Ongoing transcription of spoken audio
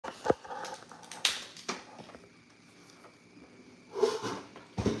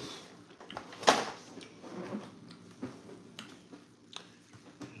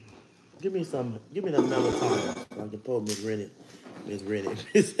Give me some. Give me that melatonin so I can pull Miss Rennie. Miss Rennie.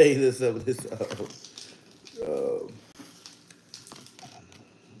 Miss Hayden some of this. Uh,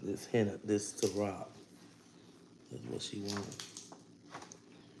 this henna. This to Rob. That's what she wants.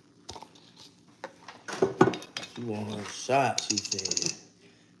 She want her shot. She said,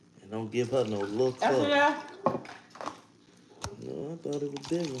 and don't give her no little That's cup. enough. No, I thought it was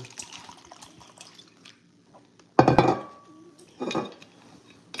bigger.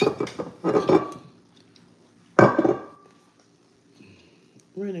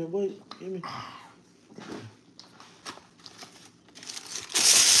 Rennie, wait. Give me.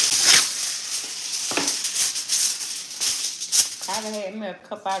 I done had me a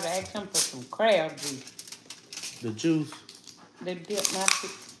cup out of ask him for some crab juice. The juice. They dipped my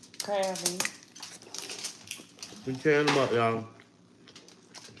crab in. We tearing them up, y'all.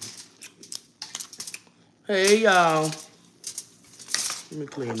 Hey, y'all. Let me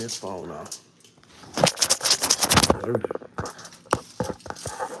clean this phone off.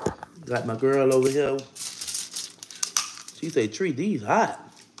 Got my girl over here. She say, treat these hot.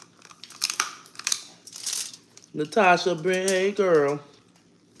 Natasha Brent, hey girl.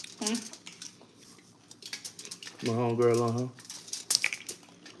 My homegirl on her.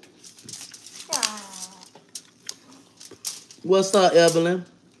 What's up, Evelyn?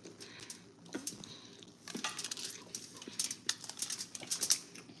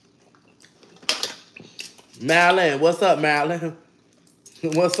 Marilyn, what's up, Marilyn?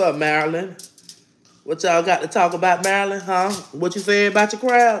 What's up, Marilyn? What y'all got to talk about, Marilyn, huh? What you say about your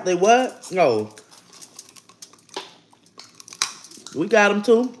crowd? They what? No. We got them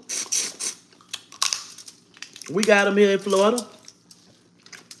too. We got them here in Florida.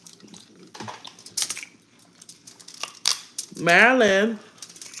 Marilyn.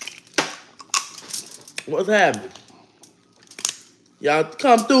 What's happening? Y'all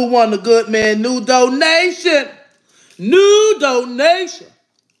come through one the good man. New donation. New donation.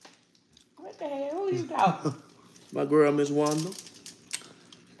 What the hell? Who you talking? My girl, Miss Wanda.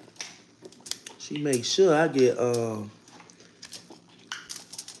 She makes sure I get,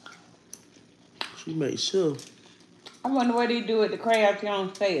 she makes sure. I wonder what he do with the crabs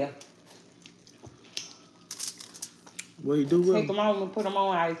on sale. What he do with Take them? them home and put them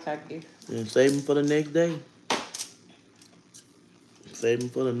on ice, I guess. And save them for the next day. Save them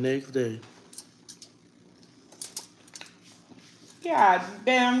for the next day. God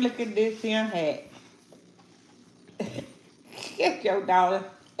damn, look at this here hat. Get your dollar.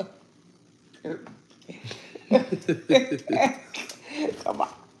 Come on.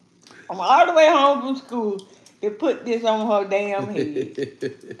 I'm all the way home from school to put this on her damn head.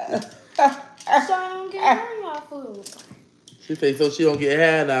 So I don't get hurt my food. She say so she don't get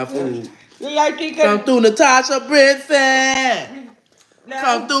high in our food. You like he Come could through, Natasha Brinson.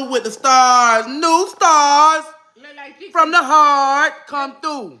 Come through with the stars. New stars Look like she from the heart. Come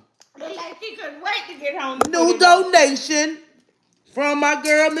through. Look like she couldn't wait to get home. To New put it on. donation from my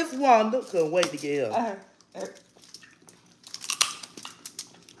girl, Miss Wanda. Couldn't wait to get her.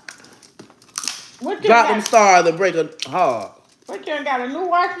 What you Drop them got? stars and break a heart. What you got? A new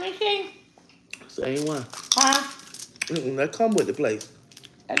washing machine? Same one. Huh? That come with the place.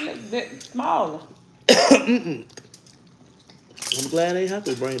 That looks a bit smaller. I'm glad they have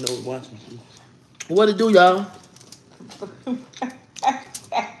to bring those washing machines. What it do, y'all? I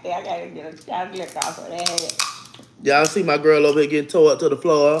gotta get a shot of liquor off of that head. Y'all see my girl over here getting tore up to the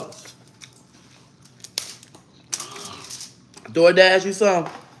floor. DoorDash you some?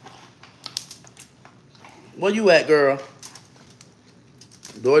 Where you at, girl?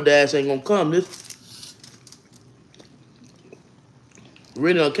 DoorDash ain't gonna come. This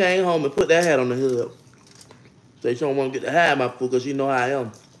Rennie came home and put that hat on the hood. Say she don't want to get the hat my food because she know how I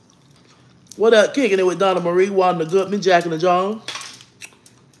am. What up, kicking it with Donna Marie, Wanda Goodman, Jack and the Jones?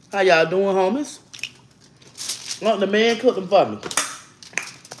 How y'all doing, homies? Want the man cook them for me.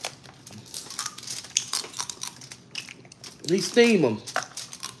 He steam them.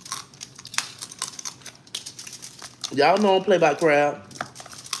 Y'all know I don't play by crowd.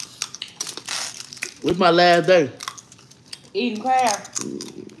 It's my last day. Eating crab.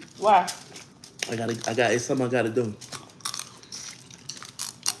 Why? It's something I gotta do.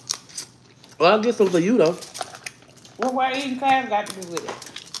 Well, I'll get some for you though. What eating crab got to do with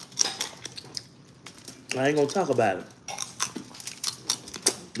it? I ain't gonna talk about it.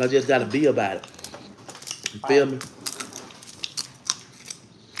 I just gotta be about it. You feel me?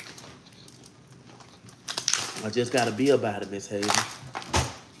 I just gotta be about it, Miss Hazel.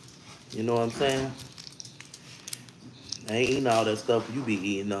 You know what I'm saying? I ain't eating all that stuff you be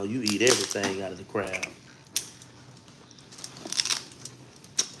eating, though. You eat everything out of the crowd.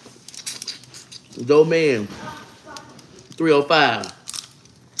 Joe Man, 305.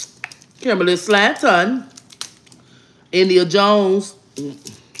 Kimberly Slanton. India Jones.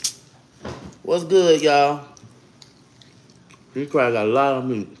 What's good, y'all? This crab got a lot of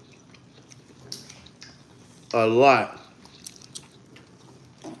meat. A lot.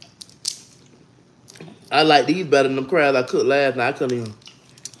 I like these better than them crabs I cooked last night. I couldn't even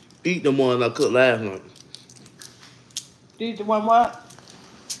eat them ones I cooked last night. These the one what?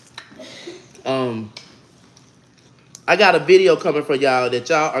 I got a video coming for y'all that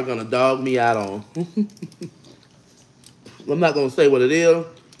y'all are gonna dog me out on. I'm not gonna say what it is.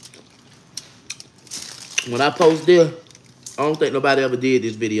 When I post this, I don't think nobody ever did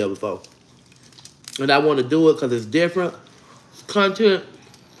this video before. And I want to do it because it's different. It's content,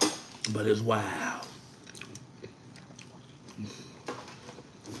 but it's wild.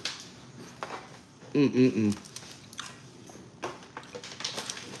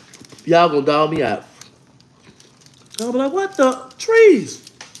 Y'all gonna dog me out. I'll be like, what the? Trees.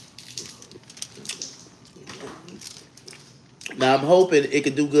 Now, I'm hoping it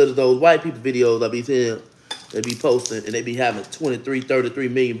could do good as those white people videos I be seeing. They be posting and they be having 23, 33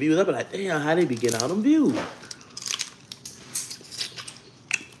 million views. I be like, damn, how they be getting all them views?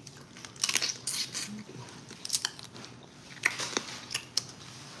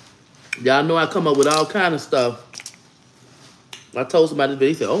 Y'all know I come up with all kind of stuff. I told somebody this,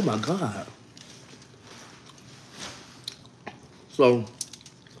 they said, oh my God. So,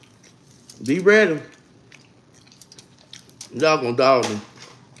 be ready. Y'all gonna dog me.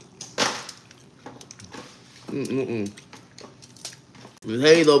 Miss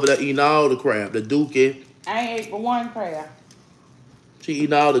Hayes over there eating all the crab, the dookie. I ain't ate but one crab. She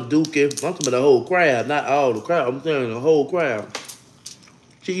eating all the dookie. I'm talking about the whole crab, not all the crab. I'm saying the whole crab.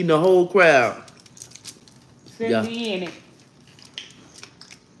 She eating the whole crab. Shouldn't be in it.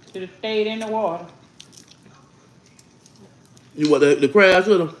 Should have stayed in the water. You want the crab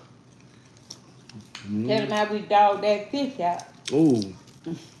with them? Tell them how we dog that fish out. Ooh.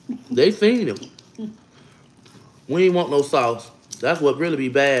 They seen him. We ain't want no sauce. That's what really be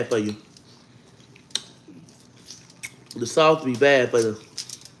bad for you. The sauce be bad for you.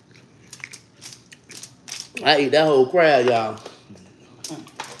 I eat that whole crab, y'all.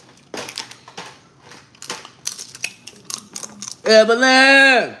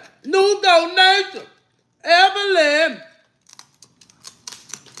 Evelyn! New donation! Evelyn!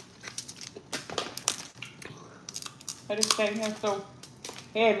 But this thing is so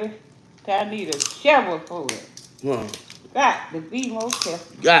heavy that I need a shovel for it. Huh. Got to be more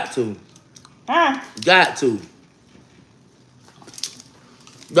careful. Got to. Huh? Got to.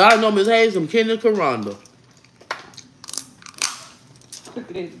 Y'all know Miss Hayes from Kenny Caronda. Look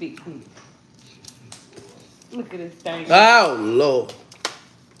at this big piece. Look at this thing. Oh, Lord.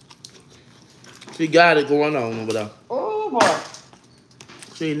 She got it going on over there. Oh, boy.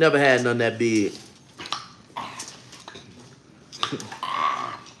 She ain't never had none that big.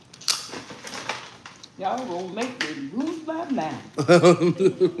 Y'all gonna make me lose my mind.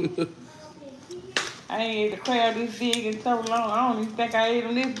 I ain't ate a crab this big in so long. I don't even think I ate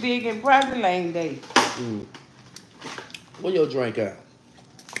them this big in Private Lane Day. Where your drink at?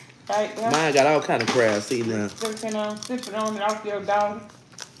 Right there. Mine got all kind of crabs. See now. Sipping on it off your dog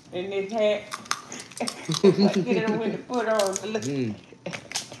in this hat. Get it with the foot on. Look.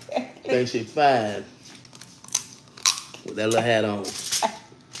 Think she fine with that little hat on.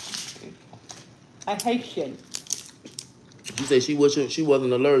 I hate you. She said she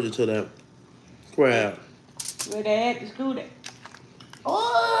wasn't allergic to that crab. Where they at the school there.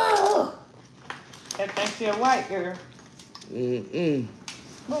 Oh! That think she a white girl.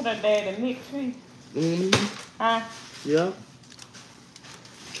 What her daddy mixed tree? Huh? Yeah.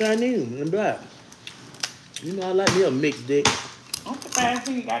 Chinese and black. You know I like me a mixed dick. I'm surprised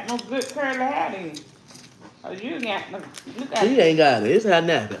he got no good curly hair then. Oh, you got no. Look at He ain't got it. It's how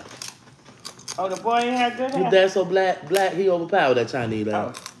nappy. Oh, the boy ain't had good hair? His dad so black, he overpowered that Chinese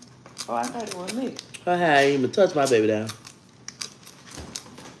dog. Oh, I thought it was mixed. Her hair ain't even touch my baby down.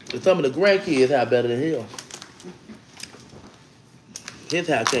 And some of the grandkids have better than him. His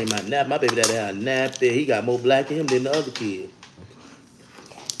hair came out nappy. My baby daddy had nappy. He got more black in him than the other kid.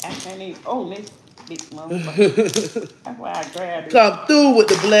 I can't even. Oh, this big motherfucker. That's why I grabbed it. Come through with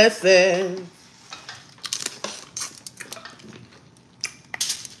the blessing.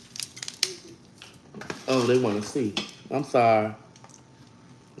 Oh, they want to see. I'm sorry.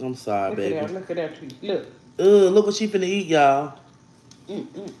 I'm sorry, baby. Look at that tree. Look. Look what she finna eat, y'all.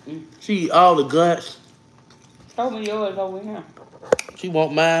 She eat all the guts. Show me yours over here. She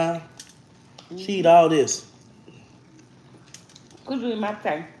want mine. She eat all this. Put it in my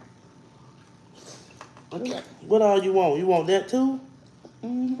tank. What all you want? You want that too?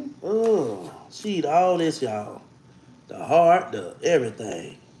 Mm-hmm. Oh, she eat all this, y'all. The heart, the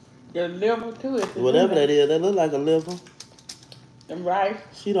everything. The liver too. Whatever that is, that look like a liver. The rice.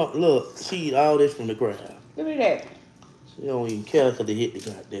 She don't look. She eat all this from the crab. Give me that. She don't even care because they hit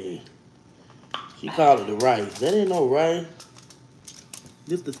the goddamn. She call it the rice. That ain't no rice.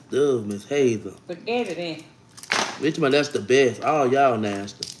 This the stuff, Miss Hazel. Forget it then. Richmond, that's the best. All y'all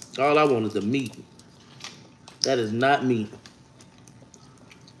nasty. All I want is the meat. That is not meat.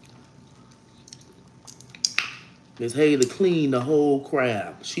 Miss Hazel clean the whole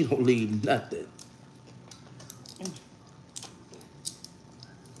crab. She don't leave nothing.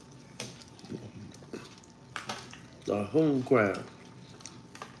 The whole crab.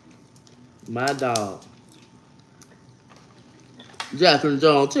 My dog. Jackson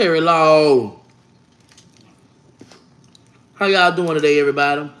Jones, Terry Law. How y'all doing today,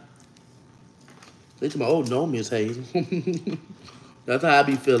 everybody? They tell me, oh no, Miss Hazel. That's how I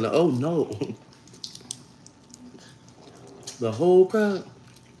be feeling. Oh no. The whole crowd.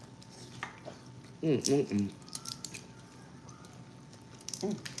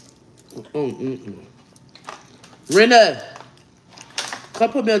 Renee,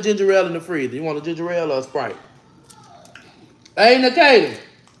 come put me a ginger ale in the freezer. You want a ginger ale or a Sprite? Hey, Nikita.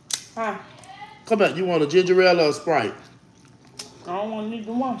 Huh? Come back. You want a ginger ale or a Sprite? I don't want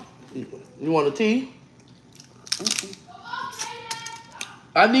neither one. You want a tea?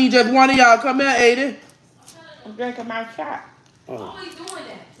 I need just one of y'all. Come here, Aiden. I'm drinking my shot. Oh. Always doing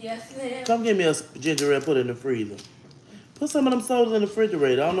that. Yes, ma'am. Come get me a ginger ale, put it in the freezer. Put some of them sodas in the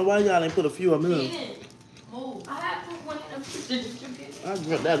refrigerator. I don't know why y'all ain't put a few of them in. Move. I had put one in the refrigerator. I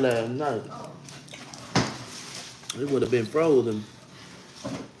drank that last night. Oh. It would have been frozen.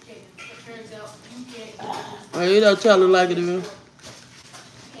 Okay, it turns out you can't get Hey, you don't tell it like it is.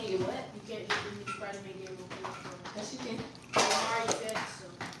 Can't get what? You can't get the Sprite and make it real quick. Yes, you can. Tomorrow you said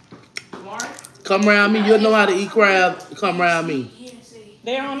so. Tomorrow? Come around me. You'll know how to eat crab. Come around me.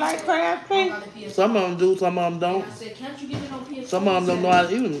 They don't like crab, please? Some of them do, some of them don't. I said, can't you get it on PS4? Some of them don't know how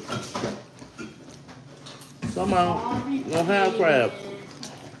to eat them. Some of them don't have crab.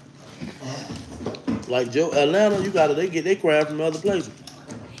 Like Atlanta, you gotta, they get their crab from other places.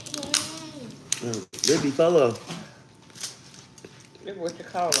 They be color. This is what you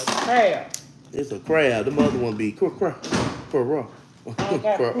call a crab. It's a crab. The other one be craw. I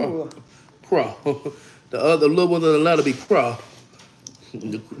got cool. Craw. The other little ones in Atlanta be craw.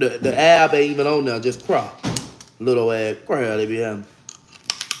 The ab ain't even on there, just craw. Little ass crab they be having.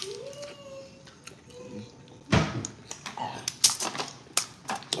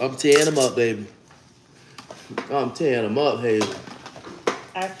 I'm tearing them up, baby. I'm tearing them up, Hazel.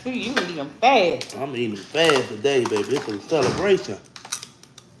 I see you eat them fast. I'm eating fast today, baby. It's a celebration.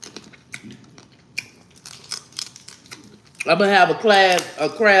 I'm gonna have a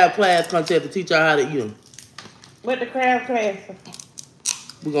crab class contest to teach y'all how to eat them. What the crab class?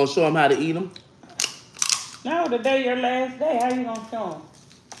 We're gonna show them how to eat them. No, today your last day. How you gonna show them?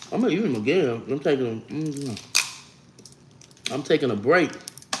 I'm gonna eat them again. I'm taking them. I'm taking a break.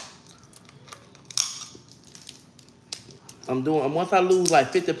 Once I lose like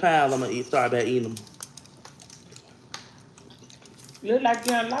 50 pounds, I'm gonna start back eating them. Look like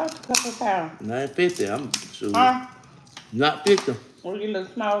you done lost a couple pounds. Not 50. I'm sure. Huh? Not 50. Well, you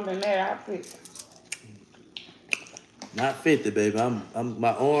look smaller than that outfit. Not 50, baby. I'm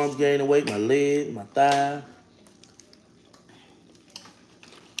my arms gaining weight, my leg, my thigh.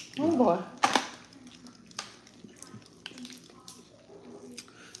 Oh boy.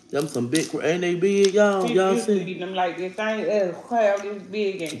 Them some big, ain't they big, y'all? Y'all Used to see? eat them like this. I ain't crab this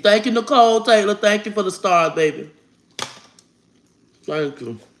big and Thank you, Nicole Taylor. Thank you for the stars, baby. Thank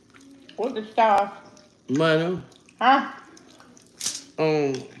you. what the stars? Money. Huh?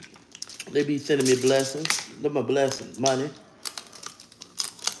 They be sending me blessings. They're my blessings, money.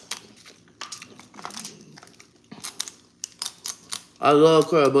 I love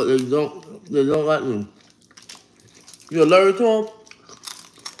crab, but they don't like them. You allergic to them?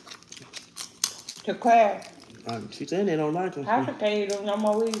 To crab. She saying they don't like them. I can't eat them no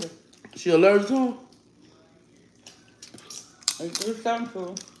more either. She allergic to them? They do something to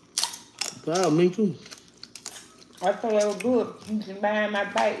them. Wow, me too. I thought they were good. You can buy my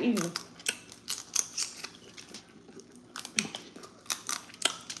bite eating them.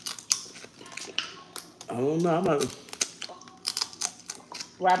 I don't know. I might.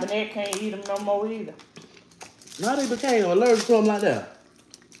 Robinette can't eat them no more either. How they became allergic to them like that?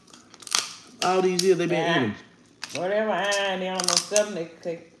 All these years they been eating Whatever iron they on them, something they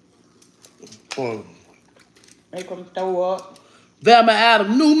take. them. Make them throw up. Velma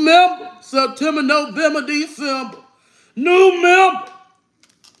Adams, new member. September, November, December. New member.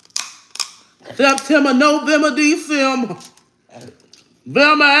 September, November, December.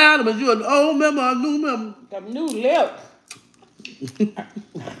 Velma Adams, you an old member or a new member? Them new lips.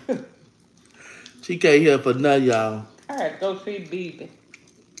 She can't hear for none, y'all. I had to go see Baby.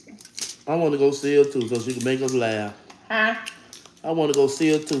 I want to go see her too so she can make us laugh. Huh? I want to go see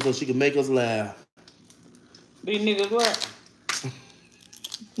her too so she can make us laugh. These niggas what?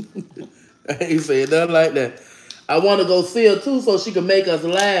 I ain't saying nothing like that. I want to go see her too so she can make us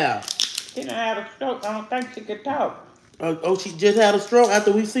laugh. She done had a stroke. I don't think she could talk. Oh, she just had a stroke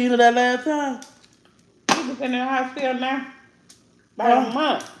after we seen her that last time? She was in the hospital now. About a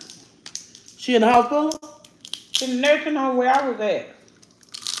month. She in the hospital? In the nursing home where I was at.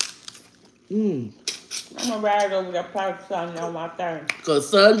 I'm gonna ride over there, probably something on my thing.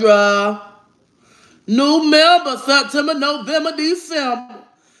 Cassandra. New member, September, November, December.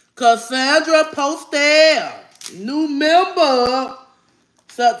 Cassandra Postel. New member,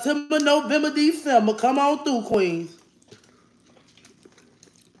 September, November, December. Come on through, Queens.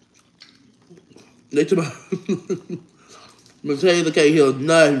 They took my Miss Hazel can't hear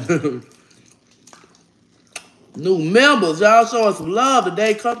nothing. New members, y'all showing some love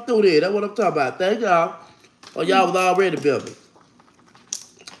today. Come through there. That's what I'm talking about. Thank y'all. Or y'all was already members.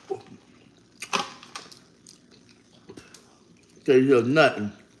 Can't hear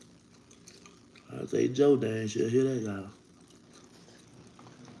nothing. I say Joe Dan should hear that, y'all.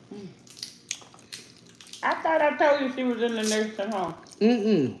 I thought I told you she was in the nursing home.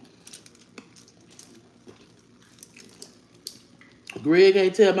 Greg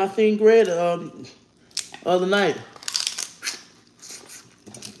ain't tell me. I seen Greg the other night.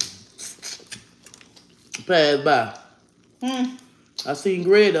 Passed by. I seen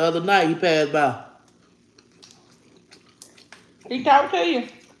Greg the other night. He passed by. He talked to you?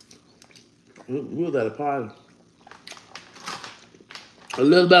 We was at a party.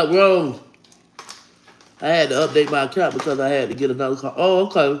 Elizabeth Rose. I had to update my account because I had to get another call. Oh,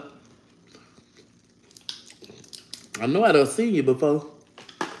 okay. I know I done seen you before.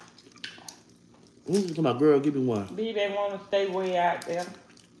 My girl, give me one. B, they want to stay way out there.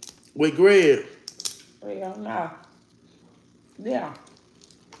 With Greg. Well, no. Yeah.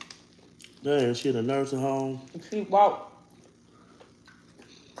 Damn, she in a nursing home. She walked,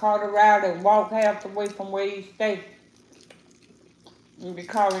 called her out and walked half the way from where he stayed. And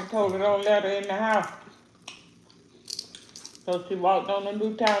because he told her don't let her in the house. So she walked on the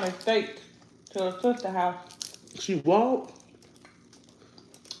Newtown Estate to her sister's house. She walked?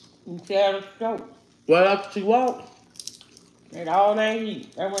 And she had a stroke. Right after she walked? And all that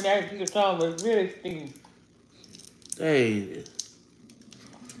heat. And when that heat sun was really steamy. Dang.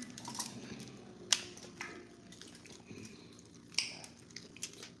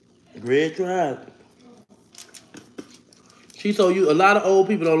 Greg tried. She told you a lot of old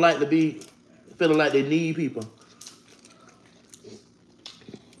people don't like to be feeling like they need people.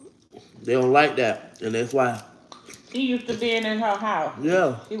 They don't like that, and that's why. She used to be in her house.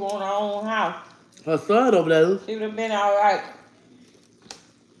 Yeah. She wanted her own house. Her son over there. She would have been all right.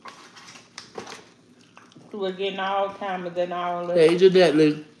 She was getting Alzheimer's and all that. Hey, Jeanette,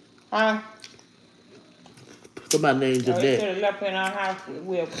 Lee. Huh? Somebody named So they Jeanette. should have left her in our house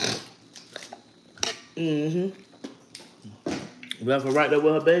with. Left her right there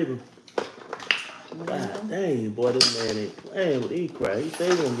with her baby. God dang, boy, this man ain't playing with these crowd. He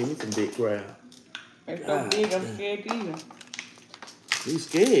said he gonna give me some big crowd. It's so big, I'm scared to eat them. He's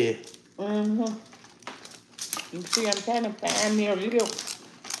scared. You see, I'm trying to find me a little.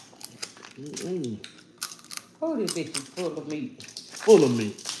 Oh, this bitch is full of meat. Full of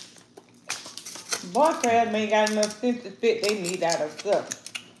meat. Boy, crabs ain't got enough sense to spit they meat out of stuff.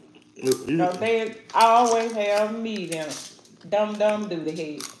 So they always have meat in them. Dumb do the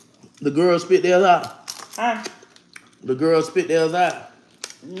head. The girl spit theirs out. Huh? The girl spit theirs out.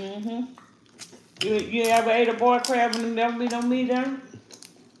 You ever ate a boy crab and there be no meat in them?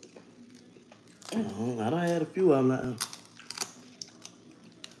 I done had a few of them like that.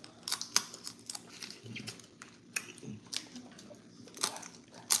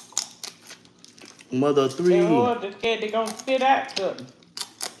 Mother of three. They're always scared they're gonna spit out something.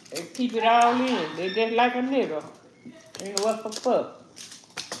 They keep it all in. They just like a nigga. Ain't what for fuck.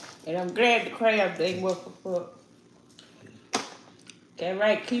 And I'm glad the crabs ain't what for fuck. That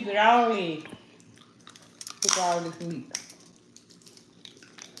right, keep it all in. Look at all this meat.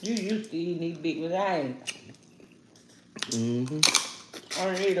 You used to eating these big ones, I ain't. I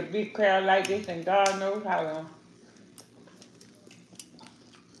done ate a big crab like this and God knows how long.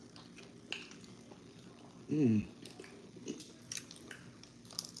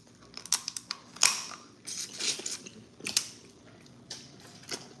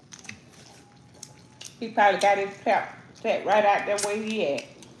 He probably got his trap set right out there where he at.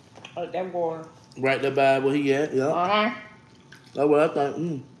 Out that water. Right there by where he at, yeah. Uh-huh. That's what I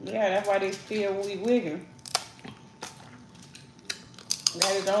think. Yeah, that's why they still we with him.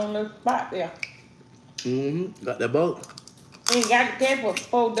 Got his own little spot there. Got that boat. He ain't got to catch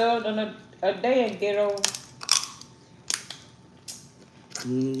for $4 a day and get over.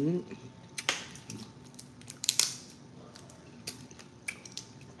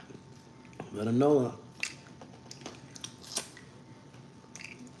 Better know it.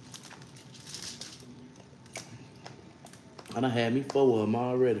 I done had me 4 of them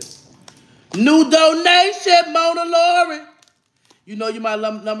already. New donation, Mona Lori. You know you my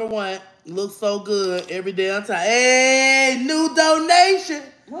number one. Looks so good every damn time. Hey, new donation.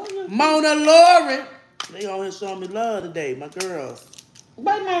 Mona Lori. They on here showing me love today, my girls.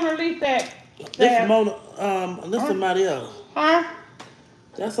 Why Mona release that? This Mona, this somebody else. Huh?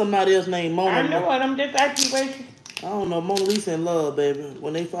 That's somebody else named Mona. I know what I'm just asking waiting. I don't know. Mona Lisa in love, baby.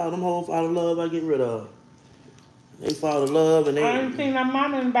 When they fall, them hoes fall in love, I get rid of. They fall in love and they. I ain't seen my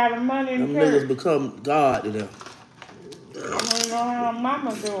mama about the money in them church. niggas become God to them. I don't know how my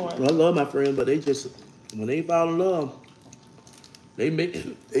mama doing. Well, I love my friends, but they just when they fall in love, they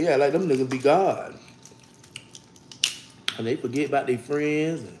act like them niggas be God, and they forget about their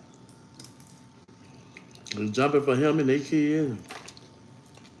friends and jumping for him and their kids.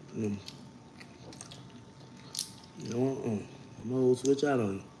 I'm gonna switch out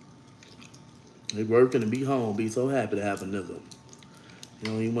on you. They working and be home, be so happy to have a nigga. You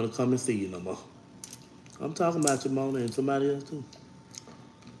don't even want to come and see you no more. I'm talking about you, Mona, and somebody else too.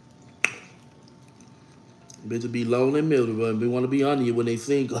 Bitches be lonely and miserable and they want to be on you when they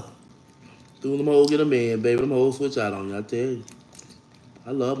single. Soon them hoes get a man, baby. Them hoes switch out on you, I tell you.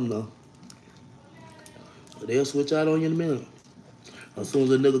 I love them though. But they'll switch out on you in a minute. As soon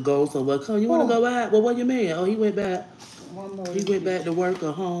as a nigga goes somewhere, come, you want to go out? Well, where your man? Oh, he went back. He went back to work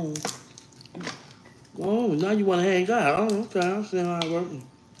or home. Oh, now you want to hang out. Oh, okay. I see how it works.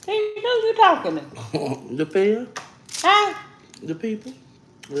 Hey, who you talking to? The fair? Huh? The people?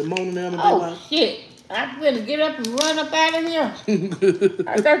 The Mona them and Oh, like. shit. I'm gonna get up and run up out of here.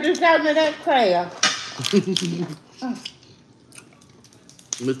 I thought you was talking to that crab.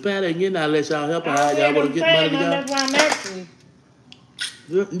 Miss Patty ain't getting out unless y'all help her out. Y'all want to get money together? That's why I'm asking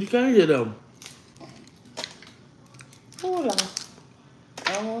you. You can't hear them. Hold on.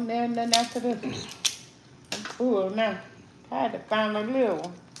 I don't want nothing after this. I'm full now. I had to find a little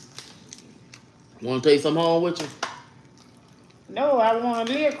one. Want to take some home with you? No, I want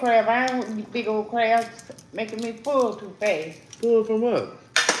a little crab. I don't want these big old crabs making me full too fast. Full from what?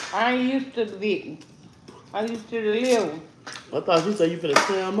 I ain't used to the big one. I used to the little one. I thought you said you finna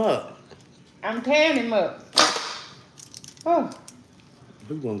tear him up. I'm tearing him up. Oh.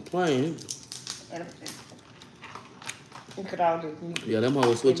 He's gonna play. Look at all this meat. Yeah, them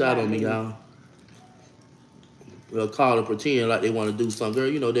hoes switch out on me, y'all. They'll call and pretend like they want to do something.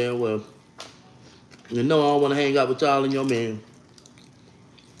 Girl, you know damn well. You know I don't want to hang out with y'all and your man.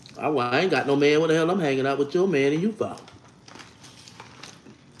 I ain't got no man. What the hell I'm hanging out with your man and you for?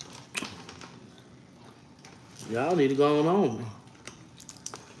 Y'all need to go on home.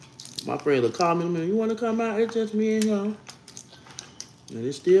 My friends will call me, you want to come out? It's just me and him. And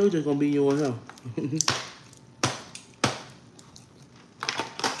it's still just going to be you and him.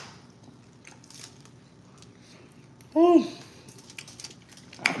 Oh.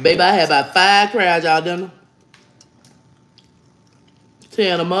 Baby, I had about 5 crowds y'all dinner.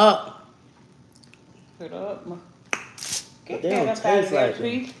 Tearing them up. Put up, ma. Get They that don't up out of taste there, like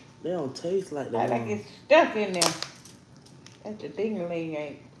sweet. that. They don't taste like I that. like it stuck in there. That's the ding-a-ling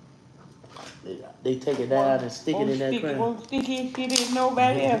ain't. They take it down and stick it in that crowd. Won't stick his shit in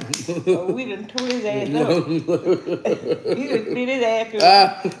nobody else. Oh, we done tore his ass up. He done spit his ass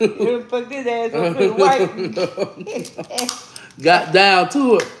up. He done fucked his ass up to the white. Got down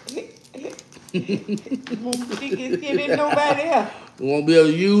to it. Won't stick his shit in nobody else. Won't be able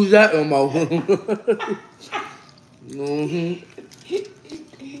to use that no more.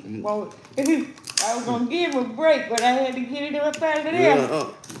 Well, I was gonna give him a break, but I had to get it up out of there. Yeah,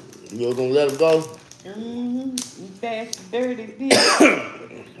 you were gonna let him go? You bastard dirty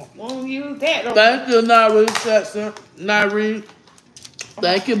bitch. Won't use that no Thank you, Nyree Jackson. Nyree.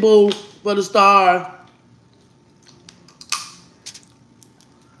 Thank you, boo, for the star.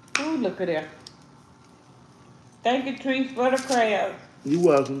 Ooh, look at that. Thank you, Trees, for the crab. You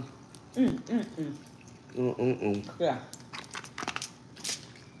welcome. Yeah.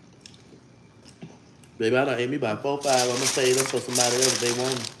 Baby, I done ate me about 4 or 5. I'm gonna save them for somebody else if they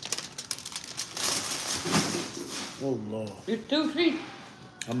want them. Oh, Lord. It's 2 feet.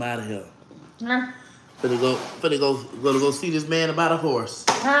 I'm out of here. Huh? Gonna go see this man about a horse.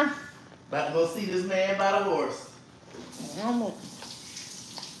 Huh? About to go see this man about a horse. I'm gonna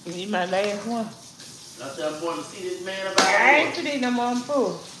eat my last one. I said I'm going to see this man about I a ain't horse. sitting no more. I'm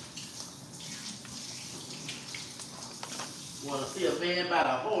full. Want to see a man about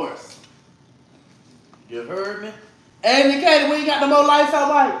a horse. You heard me? Hey, Nikita, we ain't got no more lights out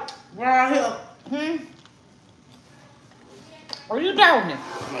right around here. What are you talking?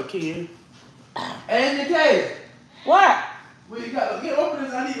 My kid. Hey, Nikita. What? We ain't got no, get open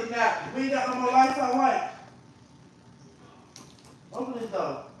this, I need a napkin. We ain't got no more lights out right. Open this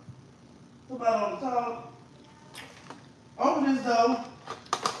door. Somebody on the top. Open this door.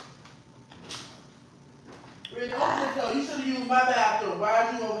 Really, open this door. You should have used my bathroom. Why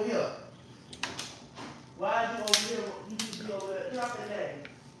are you over here? Why are you over here? You need to be over there. Drop that name.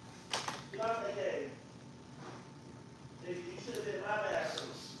 Drop that name. You should have been in my bathroom.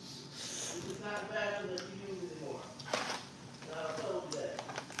 This is not the bathroom that you use anymore. I told you that.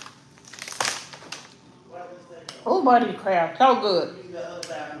 Wipe this thing up. Oh, buddy crab. So good. Use that other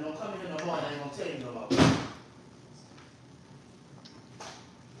bathroom. Don't come in no more. I ain't gonna tell you no more.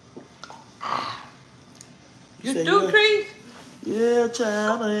 You Say do yeah. trees? Yeah,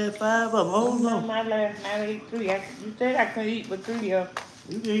 child. I had 5 of them. Oh, No, no. my last night I ate 3. You said I could eat but 3 of them.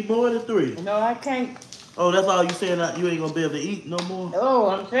 You can eat more than 3. No, I can't. Oh, that's all you saying? That you ain't gonna be able to eat no more? Oh,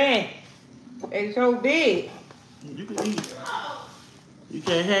 I'm saying. They so big. You can eat. You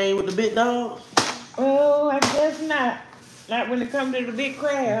can't hang with the big dogs? Oh, I guess not. Not when it comes to the big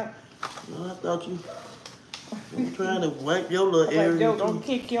crab. No, I thought you were trying to wipe your little Like, area. Joe, too. don't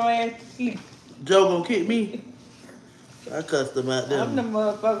kick your ass to sleep. Joe gonna kick me? I cussed him out there. I'm the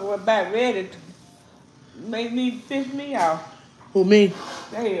motherfucker was about ready to make me piss me off. Who, me?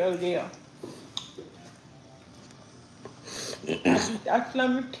 Hey, oh yeah. I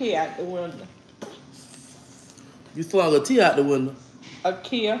slung a tear out the window. You flung a tea out the window. A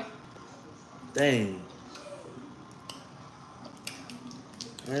tear. Dang.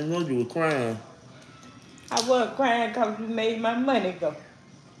 I didn't know you were crying. I was crying because you made my money go.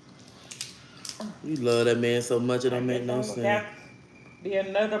 You love that man so much it don't make no sense. Be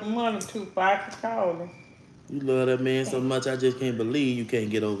another month or 2 before I can call him. You love that man so much I just can't believe you can't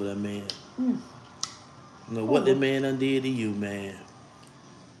get over that man. You know what that man done did to you, man.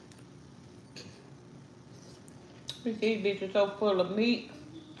 These bitches so full of meat.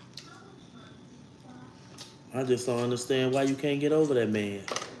 I just don't understand why you can't get over that man.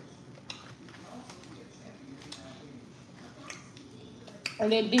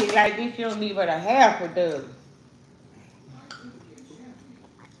 And they did like this, you don't need but a half a dozen.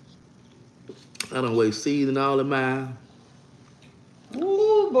 I done waste season all in mine.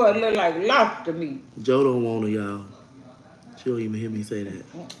 Ooh, boy, it look like lobster meat. Joe don't want her, y'all. She don't even hear me say that.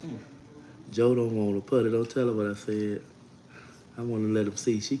 Joe don't want her. Putty, don't tell her what I said. I want to let him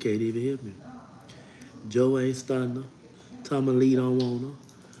see. She can't even hear me. Joe ain't stunning her. Tommy Lee don't want her.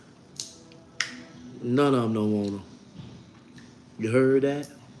 None of them don't want her. You heard that?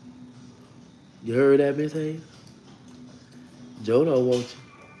 You heard that, Miss Hayes? Joe don't want you.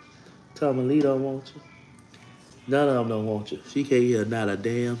 Tommy Lee don't want you. None of them don't want you. She can't hear not a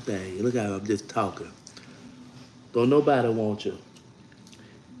damn thing. Look how I'm just talking. Don't nobody want you.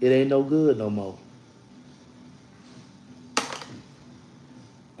 It ain't no good no more.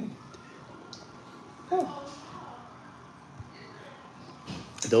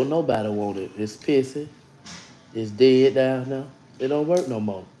 Don't nobody want it. It's pissy. It's dead down there. It don't work no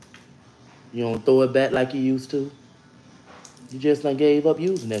more. You don't throw it back like you used to. You just done gave up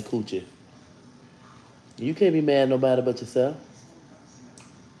using that coochie. You can't be mad at nobody but yourself.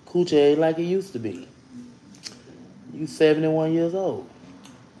 Coochie ain't like it used to be. You 71 years old.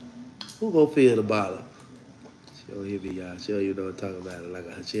 Who go fill the bottle? She don't hear me, y'all. She don't even know what I'm talking about it.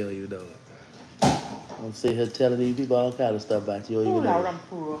 Like she don't even know it. I'm sitting here telling these people all kind of stuff about you. You don't even know. I'm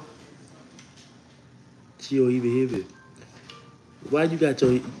poor. She don't even hear me. Why you got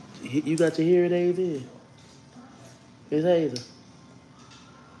your hearing aids in? Miss Hazel.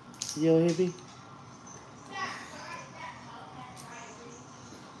 You don't hear me?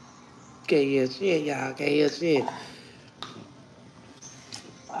 Can't hear shit, y'all. Can't hear shit.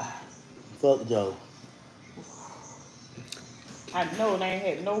 Fuck Joe. I know they ain't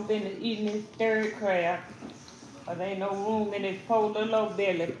had no business eating this third crab. Or there ain't no room in this poor little old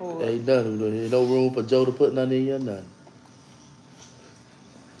belly for it. Ain't nothing. Ain't no room for Joe to put nothing in your nothing.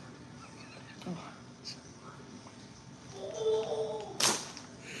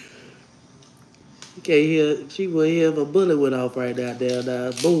 You can't hear. She will hear if a bullet went off right out there.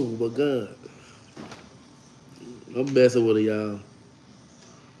 Now, boom, but gun. I'm messing with her, y'all.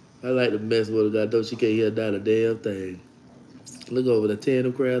 I like to mess with her. I know she can't hear not a damn thing. Look over the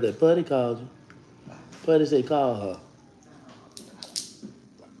tandem crowd that Putty called you. Putty say call her.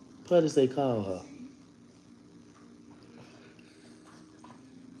 Putty say call her.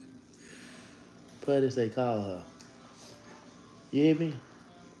 Putty say call her. You hear me?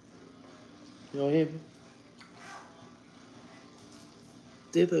 You don't hear me?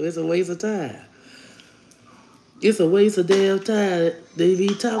 It's a waste of time. It's a waste of damn time. They be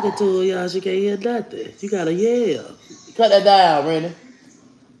talking to her, y'all. She can't hear nothing. You gotta yell. Cut that down, Randy.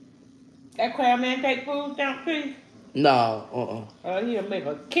 That crab man take food down, please. No, He'll make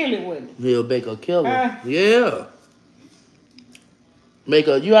a killing with it. He'll make a killer. Yeah. Make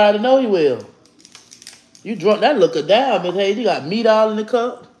a, you already know he will. You drunk that looker down, Miss Hayes. You got meat all in the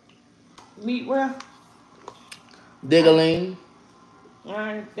cup. Meat well? Diggaling.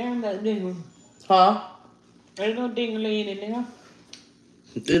 Damn that ding. Huh? There's no ding-a-ling in there.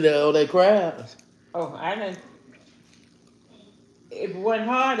 Did they all that crabs? Oh, I done. If it wasn't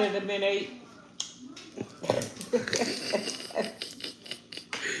hard, it'd have been 8.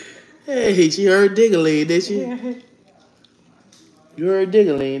 Hey, she heard Diggaling, did she? Yeah. You heard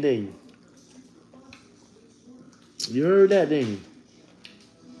Diggaling, didn't you? You heard that, didn't you?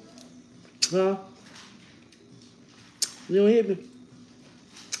 Huh? You don't hit me?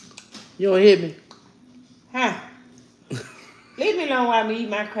 You don't hit me? Huh? Leave me alone while I eat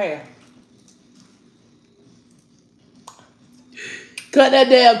my crab. Cut that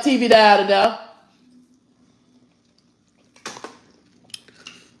damn TV down now.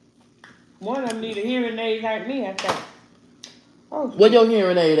 One of them need a hearing aid like me, I think. Oh, Where your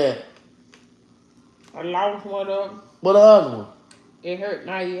hearing aid at? I lost one of them. What the other one? It hurt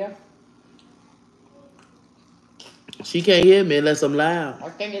my ear. She can't hear me unless I'm loud. I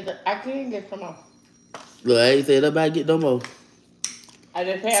can't get some more. Look, I ain't said nobody get no more. I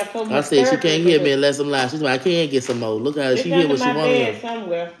just have so much. I said she can't hear me unless I'm loud. She's like, I can't get some more. Look how she hear what she wants. wants.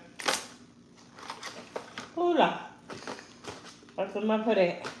 Somewhere. Hold on. What's the month for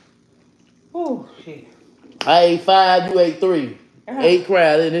that? Oh, shit. I ate 5, you ate 3. 8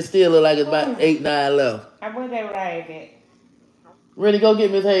 crowd, and it still look like it's about 8, 9 left. I put that right at. Rennie, go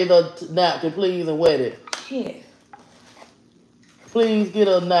get Miss Hayes a napkin, please, and wet it. Shit. Please get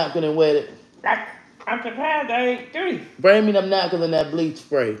a napkin and wet it. I'm surprised I ate 3. Bring me them napkins and that bleach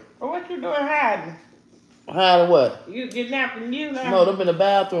spray. Well, what you doing hiding? Hiding what? You napping you now? No, them in the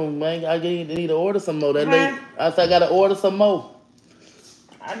bathroom, man. I need to order some more. That Huh? late. I said I gotta order some more.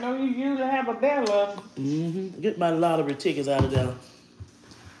 I know you usually have a bell on. Get my lottery tickets out of there.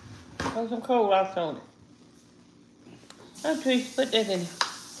 Put some cold ice on it. Oh, Trish, put that in there.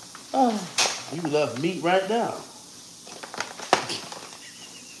 Oh. You left meat right now.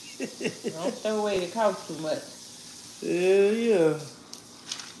 Don't throw away the cost too much. Yeah.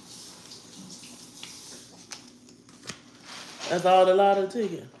 That's all the lottery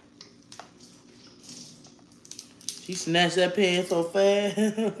ticket. She snatched that pan so fast.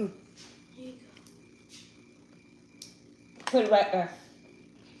 Put it right there.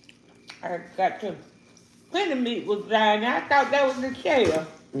 I got to. Plenty of meat was dying. I thought that was the shell.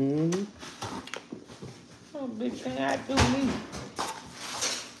 Oh, big thing I do me.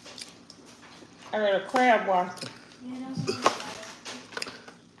 I got a crab washer. Yeah, that's what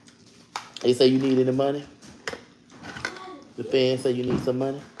They say you need any money? The fans say you need some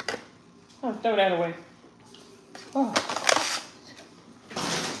money? Oh, throw that away. Oh.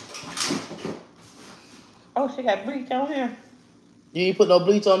 Oh, she got bleach on here. You ain't put no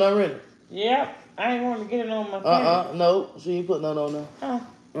bleach on that, Rennie? Yep. I ain't want to get it on my pants. No. She ain't put none on there. Huh?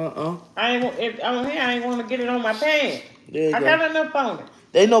 I ain't want to get it on my pants. There you I go. got enough on it.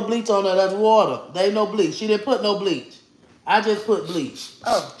 There ain't no bleach on there. That's water. There ain't no bleach. She didn't put no bleach. I just put bleach.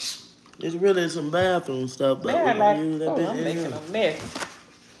 Oh. It's really some bathroom stuff, but Man, we like, use that I'm making a mess.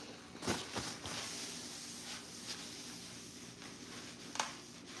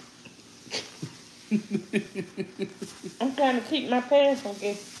 I'm trying to keep my pants from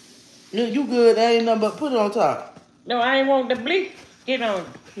getting... Yeah, you good. That ain't nothing but put it on top. No, I ain't want the bleach. Get on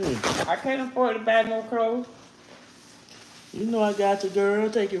it. I can't afford to buy no clothes. You know I got you, girl.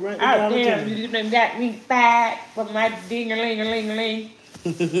 Take it right to Out Dollar there, General. you done got me fired for my ding-a-ling-a-ling-a-ling.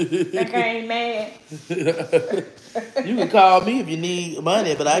 Think I ain't mad? You can call me if you need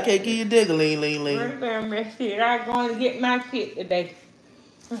money, but I can't give you digga-ling-ling-ling. That shit. I'm going to get my shit today.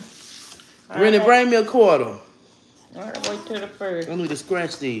 Rennie, bring me a quarter. I gotta wait till the first. I need to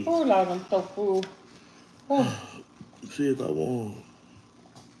scratch these. Oh, Lord, I'm so full. Oh. See if I want.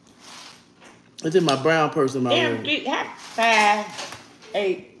 It's in my brown purse in my room. Damn, that's 5,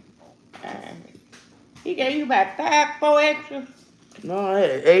 8. He gave you about 4 extras. No, I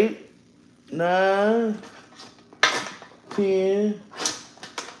had 8, 9, 10, Can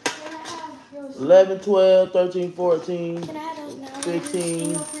I have yours? 11, 12, 13, 14, Can I have those now? 15. In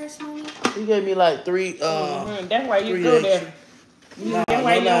your purse, mommy? He gave me like 3, That's why you 3 go extra. there. Nah, That's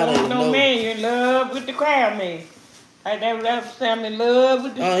why no, you don't want no. no man. You're in love with the crab man. Like that Sam in love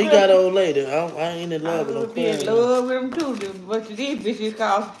with the He got an old lady. I ain't in I love with no would be in crab. love with him too. But these bitches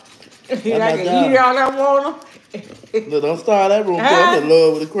cause I my can job. eat all I want them. Look, don't start that room. I'm in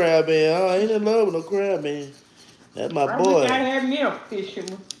love with the crab man. I ain't in love with no crab man. That's my I boy. wish I had me a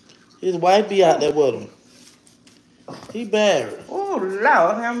fisherman. His wife be out there with him. He married. Oh Lord,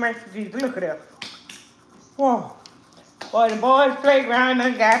 how much these? Look at that. Whoa. Boy, the boys' playground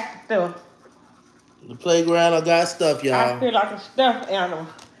done got stuff. The playground, I got stuff, I y'all. feel like a stuffed animal.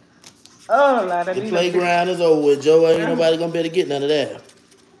 Oh Lord, I The need playground is over with, Joe. Ain't nobody gonna be able to get none of that.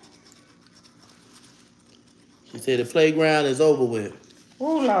 She said the playground is over with.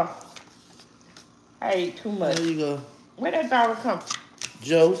 Oh Lord. I ate too much. There you go. Where that dollar come from?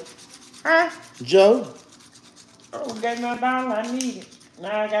 Joe. Huh? Joe. Oh, got no dollar I need it.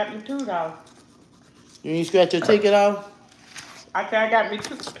 Now I got me $2. You ain't scratch your ticket off? I said I got me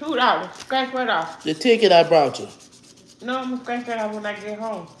 $2. Scratch what off? The ticket I brought you. No, I'm gonna scratch that off when I get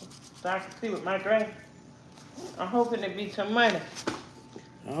home. So I can see with my dress. I'm hoping it be some money.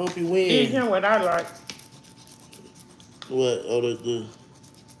 I hope you These win. are what I like. What? Oh,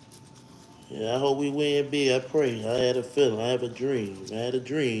 yeah, I hope we win big. I pray. I had a feeling. I have a dream. I had a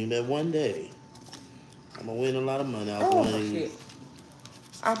dream that one day I'm going to win a lot of money out of one of these. Shit.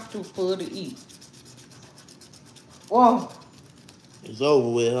 I'm too full to eat. Whoa. It's over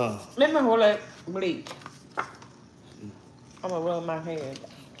with, huh? Let me hold that bleach. I'm gonna rub my hand.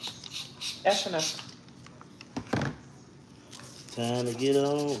 That's enough. Time to get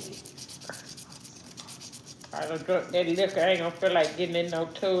on. I done drunk that liquor. I ain't gonna feel like getting in no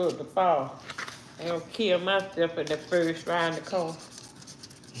tub to fall. I ain't gonna kill myself in the first round of corn.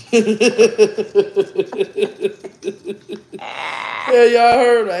 Yeah, y'all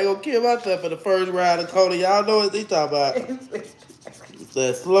heard. I ain't gonna kill myself in the first round of Cody. Y'all know what they talking about. It's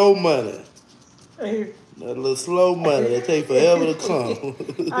that slow money. That little slow money that take forever to come.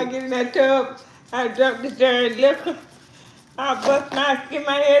 I get in that tub, I drunk this darn liquor, I bust my skin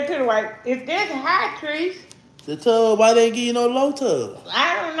my head to the white. Is this high trees? The tub, why they ain't give you no low tub?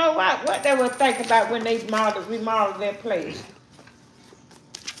 I don't know what they were thinking about when they remodeled that place.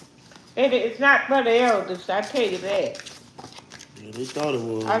 It's not for the elders, I tell you that. Yeah, they thought it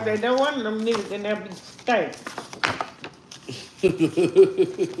was. I said, no one of them niggas in there be stink.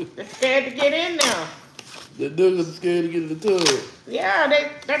 They're scared to get in there. The niggas scared to get in the tub. Yeah,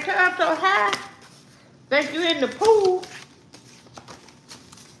 that tub so high. Think you in the pool.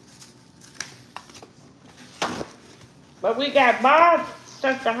 But we got bars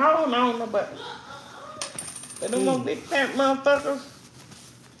stuck to hold on them, but them little big fat motherfuckers.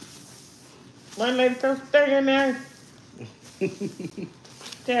 One lady so stuck in there.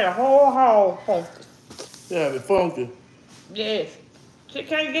 She had a whole hall funky. Yeah, it funky. Yes. She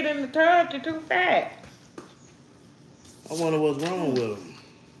can't get in the tub, she's too fat. I wonder what's wrong with them.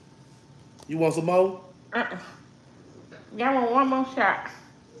 You want some more? Y'all want one more shot?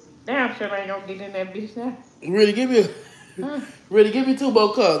 Damn sure ain't gonna get in that bitch now. Really, give me 2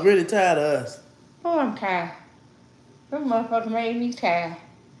 more cups. Really tired of us. Oh, I'm tired. Them motherfuckers made me tired.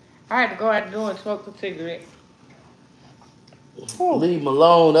 I had to go out the door and smoke a cigarette. Ooh. Leave them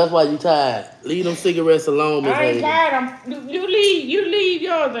alone. That's why you tired. Leave them cigarettes alone, Miss I ain't Lady. tired. You leave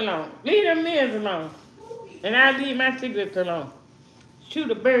yours alone. Leave them meals alone. And I leave my cigarettes alone. Shoot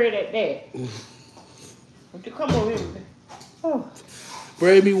a bird at that. Won't you come over here? Oh.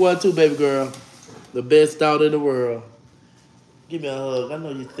 Bring me one too, baby girl. The best thought in the world. Give me a hug. I know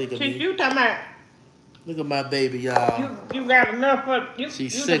you think of Since me. you talking about Look at my baby, y'all. you got enough for you.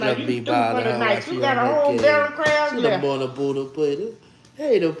 She's you sick talking of about me you by for the how I night. feel You got a about whole kids. barrel of crabs She the left. morning Buddha Buddha.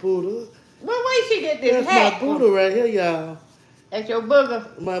 Hey, the Buddha. Well, where she get this That's hat my from? Buddha right here, y'all. That's your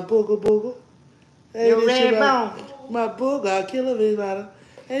booger. My booger. Hey, Your this red is bone. my booger. I'll kill him, anybody.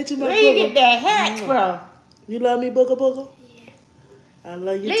 Ain't you my Where booger? you get that hat from? You love me, booger? I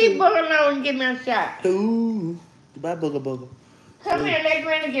love you Leave too. booger alone and give me a shot. Ooh, my booger. Come here, let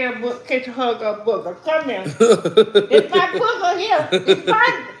Granny get a book, catch a hug of booger. Come here. It's my booger here. It's my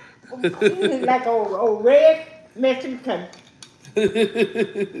like a red Mexican.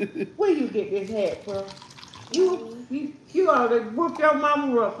 Where you get this hat from? You ought to whoop your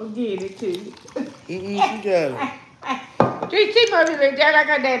mama up and get it too. She got it. She must look just like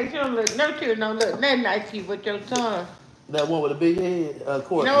her daddy. She don't look, no, she don't look nothing like you with your son. That one with the big head,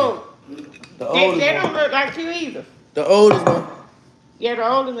 Courtney. No, The oldest they one. don't look like you either. The oldest one. Yeah, the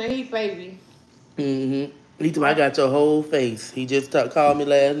oldest one, he baby. Mm-hmm. He told me, I got your whole face. He just called me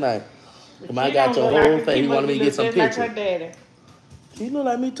last night. But I she got don't your look like whole her. face. She He must wanted me be to get look some just like her pictures. daddy. She look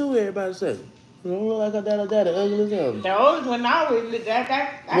like me too, everybody said. She don't look like her daddy ugly as hell. The oldest one always look like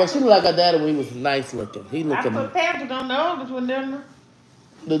that. Well, she look like her daddy when he was nice looking. He I looking put Pampers on the oldest one, didn't I?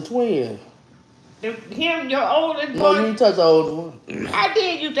 the twin. Him, your oldest No, you boy. ain't touch the oldest one. I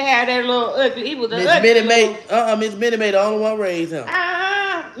did used to have that little ugly. He was an Miss ugly Minnie little. Mae. Miss Minnie Mae, the only one raised him.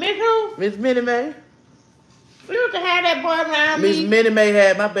 Miss who? Miss Minnie Mae. We used to have that boy around Miss me. Minnie Mae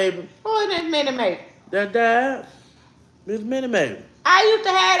had my baby. Who is this Minnie Mae? That died. Miss Minnie Mae. I used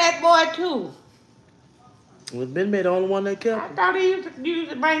to have that boy too. Miss Minnie Mae, the only one that I kept him. thought he used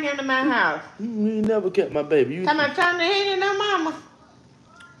to bring him to my house. You never kept my baby. You Come on, turn the heat in their mama.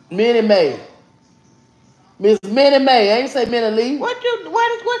 Minnie Mae. Miss Minnie Mae. I ain't say Minnie Lee. What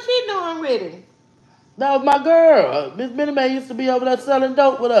she doing with him? That was my girl. Miss Minnie Mae used to be over there selling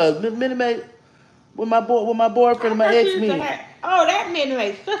dope with us. Miss Minnie Mae with my boyfriend and my I thought she ex used to me. Oh, that Minnie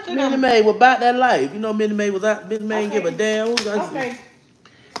Mae, sister. Minnie Mae was about that life. You know Minnie Mae was out. Minnie Mae ain't give a damn. Okay.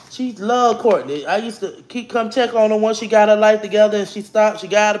 She loved Courtney. I used to come check on her once she got her life together and she stopped. She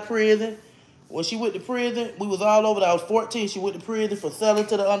got out of prison. When she went to prison, we was all over. I was 14. She went to prison for selling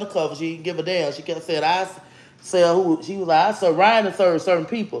to the undercover. She didn't give a damn. She kept saying, I sell who? She was like, I serve Ryan and serve certain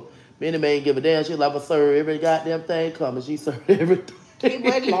people. Minnie Mae didn't give a damn. She was like, I serve every goddamn thing coming. She served everything. He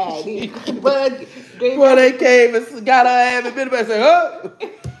wasn't lying. But they came and got her ass and Minnie Mae said,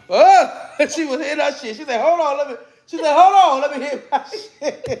 She was hitting her shit. She said, hold on, let me hit my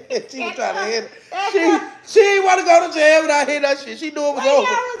shit. She was trying to hit it. She didn't want to go to jail without hitting her shit. She knew it was over.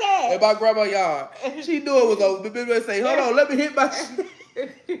 was that? In my grandma's yard. She knew it was over. But Minnie Mae say, hold on, let me hit my shit.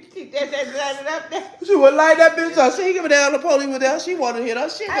 She just had up there. She would light that bitch up. She ain't give a damn. The police was there. She wanted to hit her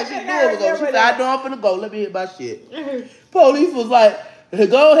shit because she knew it was over. She said, I know I'm finna go. Let me hit my shit. Police was like,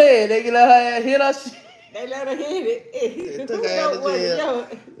 go ahead. They can let her ass hit her shit. They let her hit it. They took her ass to jail.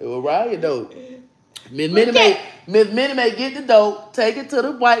 It was riot though. Miss Minnie Mae get the dope, take it to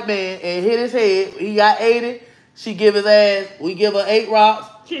the white man, and hit his head. He got 80. She give his ass. We give her 8 rocks.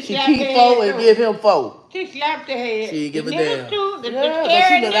 She keep 4 and give him 4. She slapped her head. She didn't give a damn. Too, Yeah, but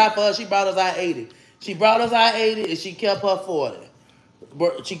she looked out for us. She brought us out 80. She brought us out 80 and she kept her 40.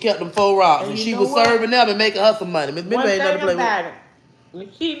 She kept them 4 rocks. And she was serving them and making her some money. Miss Minnie Mae ain't nothing to play with. When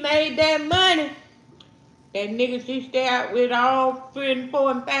she made that money, that nigga she stayed out with all 3 and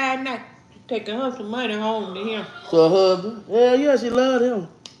 4 and 5 nights. Taking her some money home to him. So her husband? Hell yeah, she loved him.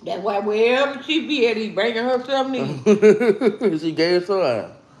 That's why wherever she be at, he bringing her something. She gave it to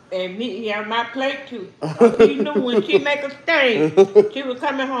her. And me, he on my plate too. She knew when she make a stain, she was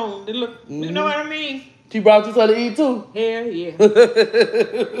coming home to look. You know what I mean? She brought you something to eat too? Hell yeah.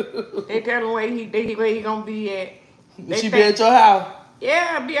 They tell him where he gonna be at. She be at your house?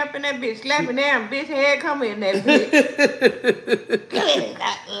 Yeah, I be up in that bitch slapping down. Bitch head come in that bitch.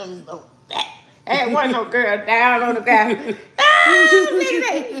 Ain't one no girl down on the ground. Please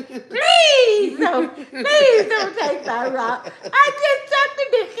don't take my rock. I just sucked the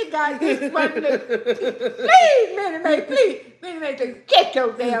dick and got this one. Please, Minnie Mae, please. Minnie Mae said, get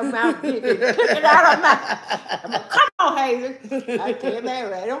your damn mouth, bitch, and took it out of my. I'm like, come on, Hazel. I came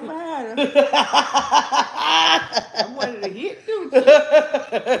back right on behind her. I wanted to hit too.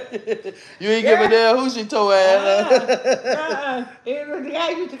 You ain't give a damn who she told ass. It was the guy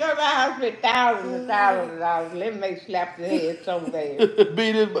used to go to my house with thousands and thousands of dollars. Let me slap the head so bad.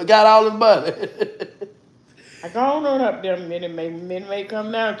 Beat it, got all his money. I gone on up there, Minnie Mae. Minnie Mae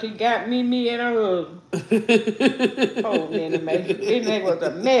come down. She got me and her husband. Oh, Minnie Mae. Minnie Mae was a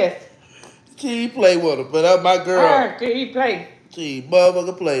mess. She play with her, but that's my girl. She play. She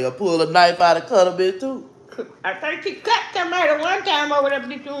motherfucker play. I pull a knife out and cut a bit too. I think she cut somebody one time over there.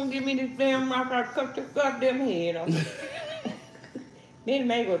 Bitch, you don't give me this damn rock. I cut your goddamn head off. Minnie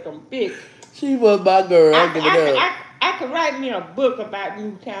Mae was some bitch. She was my girl. I could write me a book about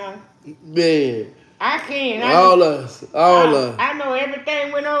Newtown. Man. I can. All us. I know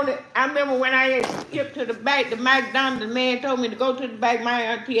everything went on. I remember when I had skipped to the bank, the McDonald's man told me to go to the bank. My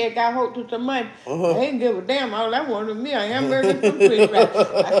auntie had got hold to some money. I didn't give a damn. All I wanted was me a hamburger and some fish fries.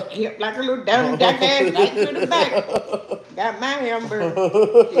 I skipped like a little dumb jackass right to the bank. Got my hamburger.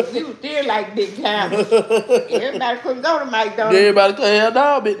 We was still like big time. Everybody couldn't go to McDonald's. Everybody couldn't have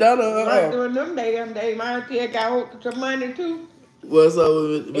no McDonald's. Right during them days, my auntie had got hold to some money too. What's up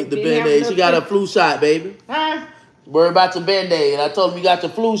with the Band-Aid? She got a flu shot, baby. Huh? Worry about your Band-Aid. I told him you got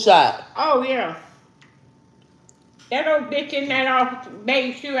your flu shot. Oh, yeah. That old bitch in that office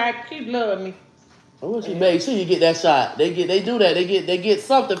made sure she loved me. I want you to make sure you get that shot. They do that. They get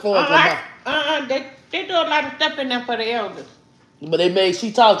something for it. They do a lot of stuff in there for the elders. But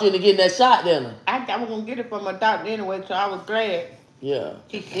she talked you into getting that shot, didn't her? I was gonna get it from my doctor anyway, so I was glad. Yeah.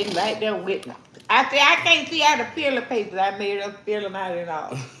 She's sitting right there with me. I said, I can't see out of peel of paper. I made her peel them out and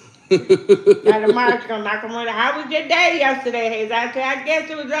all. Now tomorrow's gonna knock them on. How was your day yesterday, Hayes? I said, I guess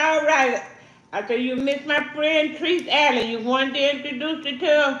it was all right. I said, you missed my friend Treese Allen. You wanted to introduce her to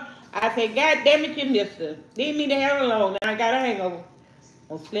her. I said, God damn it, you missed her. Leave me the hell alone. Now I got a hangover.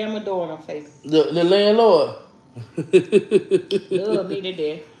 I'll slam the door in her face. The landlord. Love me to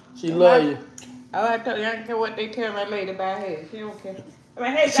death. She love you. Oh, I told you, I don't care what they tell my lady about her. She don't care. I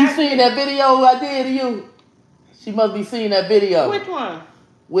mean, hey, she seen that video I did to you. She must be seeing that video. Which one?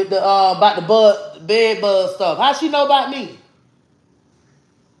 With the about the bed bug stuff. How she know about me?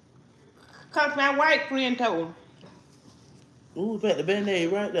 Cause my white friend told her. Ooh, got the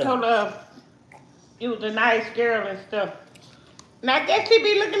Band-Aid right there. Told her you was a nice girl and stuff. And I guess she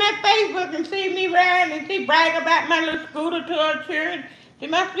be looking at Facebook and see me riding and she brag about my little scooter to her children. She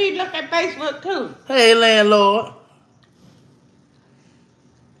must be looking at Facebook too. Hey, landlord.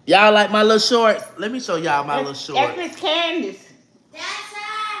 Y'all like my little shorts? Let me show y'all my little shorts. That's Miss Candace.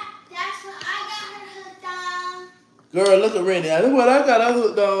 That's what I got her hooked on. Girl, look at Randy. Look what I got her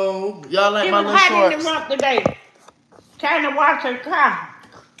hooked on. Y'all like She my was little hot in shorts? the rump today. Trying to wash her car.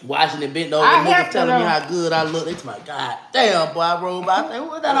 Watching it bent over, I niggas helped telling me her. how good I look. It's my God damn, boy, I rolled by. I said,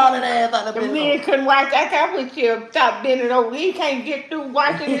 what that all that ass out the The bed? men couldn't watch. I wish she'd stop bending over. He can't get through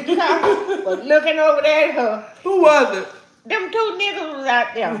washing his car. But looking over there at her. Who was it? Them two niggas was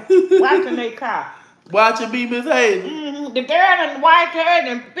out there watching their car. Watching me, Miss Hazel. The girl done wiped her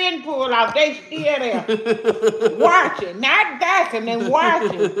and fin pulled off. They still there. Watching. Not backing and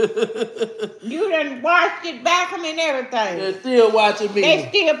watching. You done washed it, back them and everything. They're still watching me. They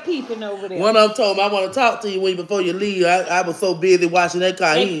still peeping over there. One of them told me, I want to talk to you before you leave. I was so busy watching that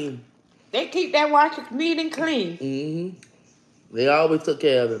car. They keep that washing neat and clean. Mm-hmm. They always took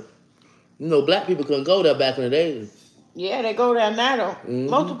care of it. You know, black people couldn't go there back in the day. Yeah, they go there now though.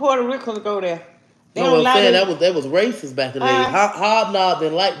 Most of Puerto Ricans go there. They No, don't I'm saying like that was racist back in the day. Hobnob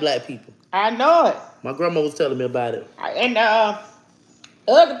didn't like black people. I know it. My grandma was telling me about it. And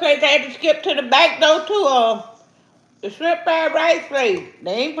other place I had to skip to the back door too. The shrimp fried rice place.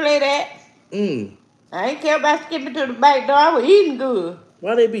 They ain't play that. I ain't care about skipping to the back door. I was eating good.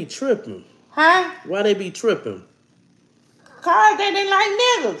 Why they be tripping? Huh? Why they be tripping? Cause they didn't like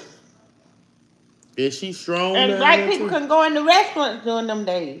niggas. Is she strong? And black people couldn't go in the restaurants during them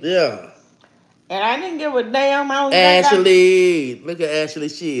days. Yeah. And I didn't give a damn. Ashley. Look at Ashley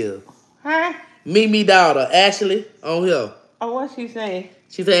Shields. Huh? Mimi daughter. Ashley on here. Oh, what's she saying?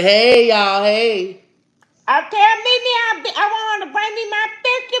 She said, hey, y'all, hey. I tell Mimi I want her to bring me my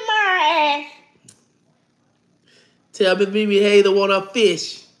fish tomorrow, Ash. Tell Miss Mimi, hey, to want her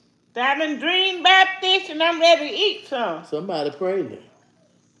fish. I done dreamed about fish and I'm ready to eat some. Somebody pregnant.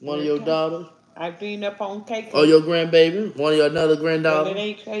 One of your daughters. I dreamed up on cake. Or your grandbaby. One of your another But granddaughter. it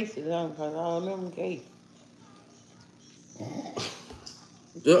ain't Tracy's on because I don't know them cake.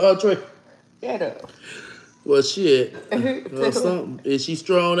 Trey. Shut up. Well, shit. Or something. Is she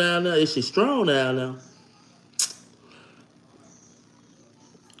strong down there? Is she strong down there?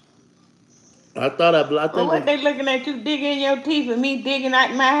 I think. Well, what they looking at you digging your teeth and me digging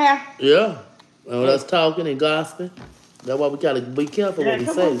out my hair? Yeah. And us talking and gossiping. That's why we gotta be careful what we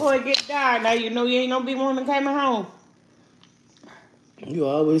Come say. on, boy, get down. Now you know you ain't gonna be one that came home. You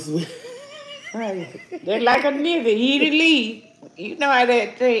always Right. They're like a nigga, eat and leave. You know how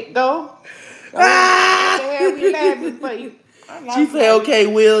that thing go. Ah! We laughing for you. She said, okay,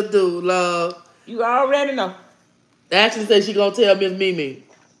 will do, love. You already know. Ashley said she gonna tell Miss Mimi.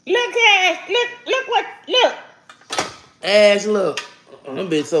 Look, Ash. Look. Ash, look. Them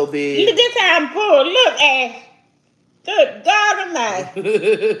bitch so big. Look at how I'm full. Look, Ash. Good God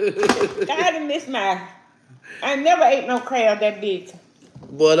Almighty. God in this mouth. I never ate no crab that big.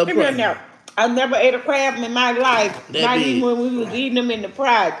 Boy, them Give me a nap. I never ate a crab in my life. That Not big. even when we was eating them in the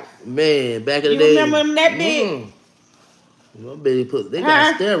project. Man, back in the You day. remember them that big? Them bitch they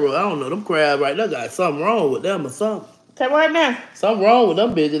got Huh? steroids. I don't know. Them crabs right there got something wrong with them or something. Say what now? Something wrong with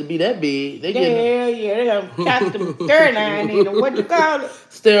them bitches to be that big. They get Hell yeah, they done shot them third-line in them. What you call it?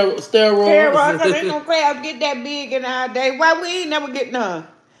 steroids. Steroids, cause ain't no crabs get that big in our day. Why we ain't never get none?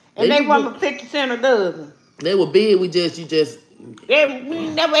 And They they be want good. me 50 cents a dozen. They were big. We just We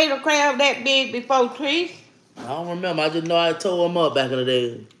never ate a crab that big before, Trees. I don't remember. I just know I tore them up back in the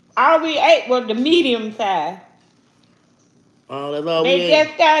day. All we ate was the medium size. Oh, that's all we They ate.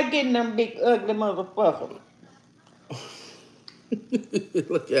 just started getting them big, ugly motherfuckers.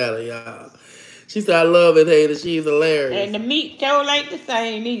 Look at her, y'all. She said, I love it, Hater. She's hilarious. And the meat sure ain't the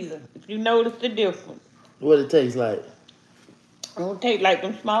same either, if you notice the difference. What it tastes like? don't taste like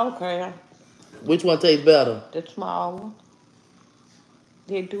them small crabs. Which one tastes better? The small one.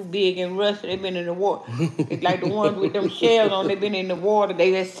 They're too big and rusty. They've been in the water. It's like the ones with them shells on. They've been in the water.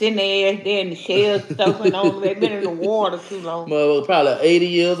 They just sitting their ass there and the shells stuffing on them. They've been in the water too long. Motherfucker probably 80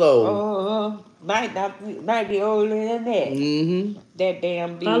 years old. Might be older than that. Mm-hmm. That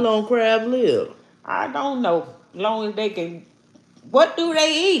damn big. How long crabs live? I don't know. As long as they can. What do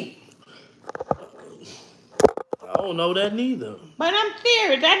they eat? I don't know that neither. But I'm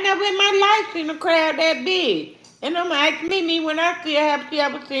serious. I never in my life seen a crab that big. And I'm asking me when I still have she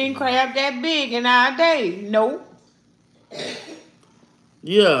ever seen crabs that big in our days. No.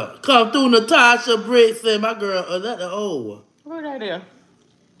 Yeah. Come through Natasha Briggs and my girl. Is that the old one? What that is?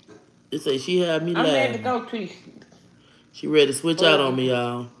 It say she had me I'm ready to laughing. go, Trish. She ready to switch out on me,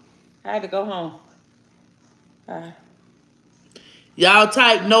 y'all. I had to go home. Y'all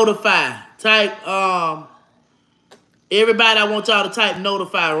type notify. Type, everybody, I want y'all to type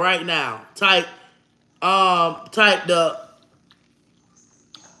notify right now. Type I'm finna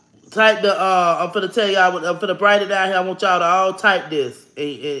tell y'all, I'm finna write it down here. I want y'all to all type this.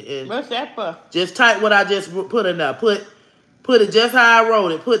 And What's that for? just type what I just put in there. Put it just how I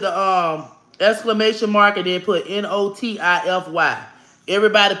wrote it. Put the exclamation mark and then put NOTIFY.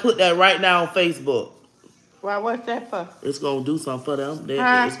 Everybody put that right now on Facebook. Why, what's that for? It's gonna do something for them.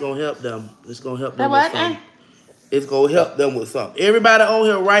 It's gonna help them. It's gonna help them That with something. It's gonna help them with something. Everybody on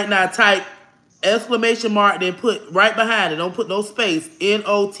here right now, type exclamation mark, then put right behind it. Don't put no space.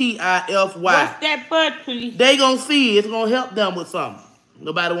 NOTIFY. What's that for, Trish? They gonna see. It's gonna help them with something.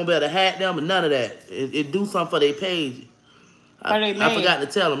 Nobody won't be able to hack them or none of that. It do something for their page. I forgot to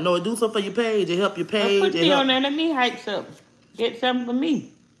tell them. No, it do something for your page. It help your page. Put you on there. Let me hype something. Get something for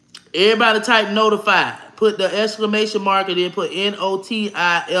me. Everybody type notify. Put the exclamation mark and then put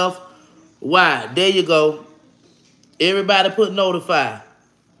NOTIFY. There you go. Everybody put notify.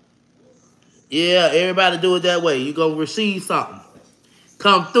 Yeah, everybody do it that way. You're going to receive something.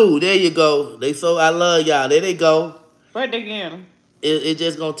 Come through. There you go. I love y'all. There they go. What they get them? It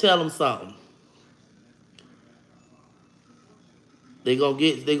just going to tell them something. They going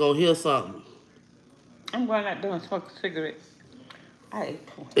to hear something. I'm going out there and smoke a cigarette.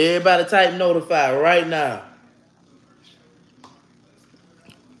 Everybody type notify right now.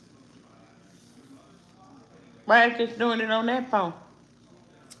 Why is just doing it on that phone?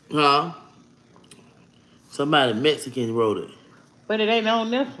 Huh? Somebody Mexican wrote it. But it ain't on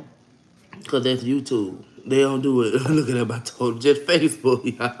this one. Because that's YouTube. They don't do it. Look at that. I told them. Just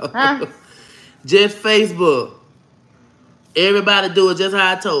Facebook, y'all. Huh? Just Facebook. Everybody do it just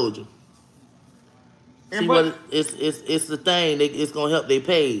how I told you. See what it's the thing. It's gonna help their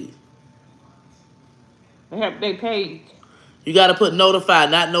page. Help their page. You gotta put notify,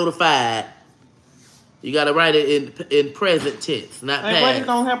 not notified. You gotta write it in present tense, not past. And what is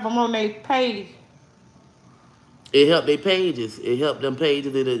gonna help them on their page? It help their pages. It help them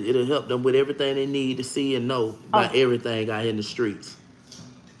pages. It'll help them with everything they need to see and know about everything out here in the streets.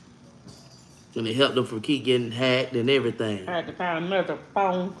 And it help them from keep getting hacked and everything. I had to find another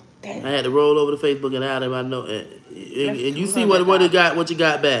phone. I had to roll over to Facebook and out of my note. And you see what you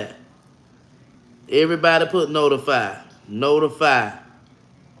got back. Everybody put notify. Notify.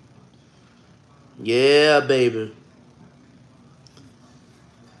 Yeah, baby.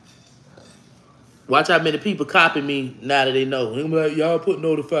 Watch how many people copy me now that they know. Y'all put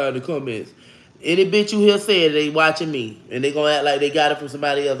notify in the comments. Any bitch you hear say it, they watching me. And they gonna act like they got it from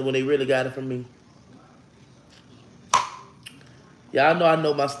somebody else when they really got it from me. Y'all know I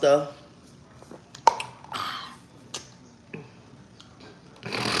know my stuff.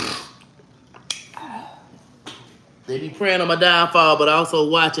 They be praying on my downfall, but also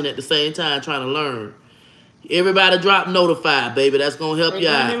watching at the same time, trying to learn. Everybody drop notify, baby. That's going to help you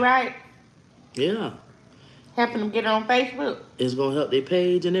out. Doing it right. Yeah. Helping them get on Facebook. It's going to help their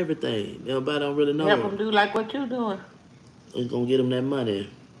page and everything. Everybody don't really know. Help them do like what you doing. It's going to get them that money.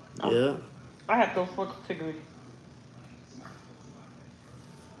 Oh. Yeah. I have to smoke a cigarette.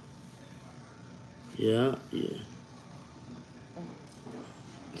 Yeah, yeah.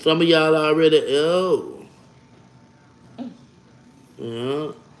 Some of y'all already,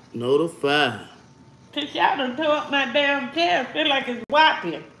 yeah, notify. Since y'all done tore up my damn tail, feel like it's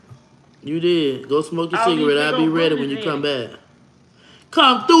whopping. You did. Go smoke your cigarette. I'll be ready when you come back.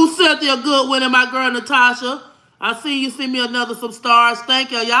 Come through, Cynthia Goodwin and my girl Natasha. I see you send me some stars.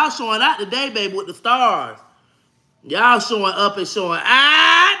 Thank you. Y'all showing out today, baby, with the stars. Y'all showing up and showing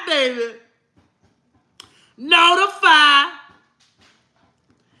out, baby. Notify.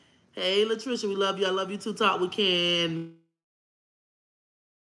 Hey, Latricia, we love you. I love you too. Talk with Ken.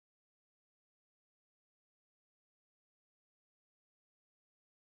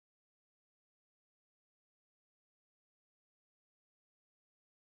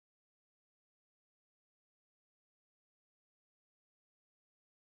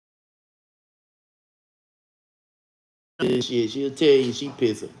 and shit. She'll tell you she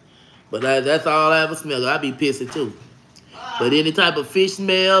pissing. But that's all I ever smell. I be pissing too. But any type of fish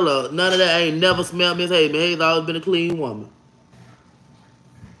smell or none of that, I ain't never smelled Miss Hayes. Miss Hayes always been a clean woman.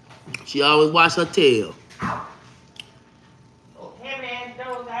 She always wash her tail. Heavy ass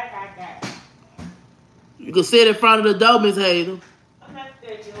doors I got. You can sit in front of the door, Miss Hazel. I'm not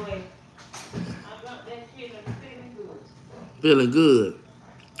stepping away. I got that shit and I'm feeling good. Feeling good.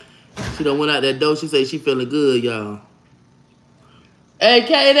 She done went out that door. She say she feeling good, y'all. Hey,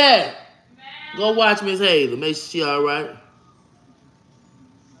 Katie, go watch Miss Hazel. Make sure she all right.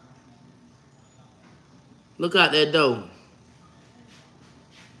 Look out that door.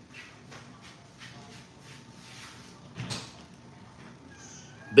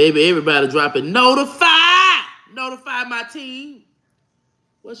 Baby, everybody dropping notify. Notify my team.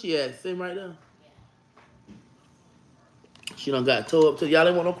 Where she at? Sitting right there. She done got tore up to y'all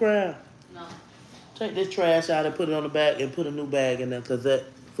ain't want no crab. No. Take this trash out and put it on the back and put a new bag in there because that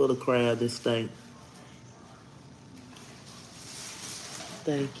full of crab, this stink.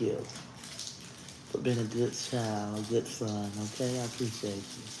 Thank you for being a good child, a good son, okay? I appreciate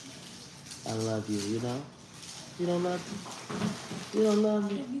you. I love you, you know? You don't love me? You don't love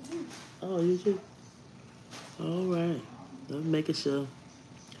me? Yeah, me too. Oh, you too? All right. I'm making sure.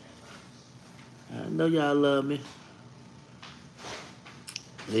 I know y'all love me.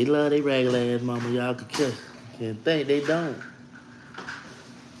 They love their regular ass mama. Y'all can't think they don't.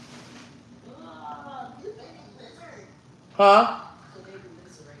 Huh? So they do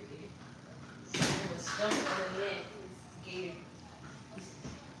this right here. It was stuck on the neck. It's scared.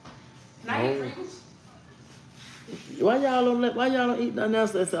 Now you Pringles? Why y'all don't eat nothing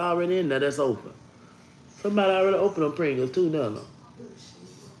else that's already in there that's open? Somebody already opened them Pringles too, no.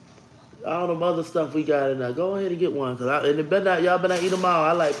 All them other stuff we got in there. Go ahead and get one, and it better not, y'all better not eat them all.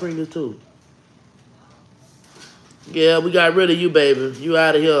 I like Pringles too. Yeah, we got rid of you, baby. You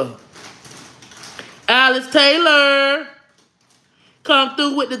out of here. Alice Taylor. Come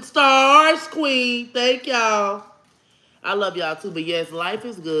through with the stars, queen. Thank y'all. I love y'all too, but yes, life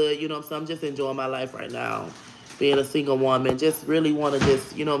is good. You know what I'm saying? I'm just enjoying my life right now. Being a single woman. Just really want to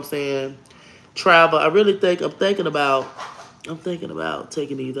just, you know what I'm saying, travel. I really think, I'm thinking about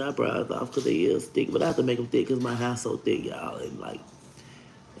taking these eyebrows off because they is thick. But I have to make them thick because my hair's so thick, y'all. And I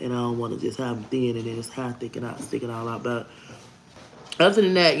don't want to just have them thin and then it's hair sticking all out. But other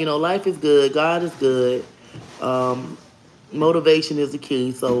than that, you know, life is good. God is good. Motivation is the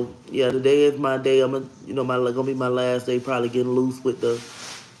key. So yeah, today is my day. Gonna be my last day. Probably getting loose with the.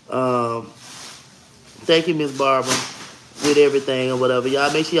 Thank you, Miss Barbara, with everything or whatever.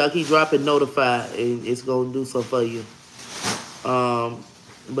 Y'all make sure y'all keep dropping notify, and it's gonna do something for you.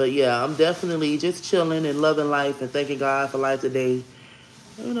 But yeah, I'm definitely just chilling and loving life and thanking God for life today.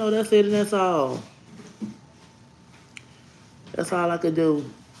 You know, that's it and that's all. That's all I could do.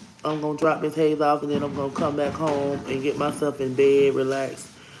 I'm going to drop Miss Hayes off and then I'm going to come back home and get myself in bed,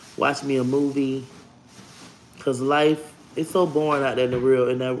 relax, watch me a movie. Because life is so boring out there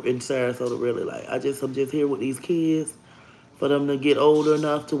in Sarasota, really. I'm just here with these kids for them to get older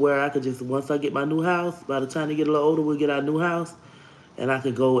enough to where I could just, once I get my new house, by the time they get a little older, we'll get our new house. And I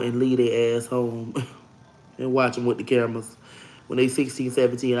could go and leave their ass home and watch them with the cameras. When they 16,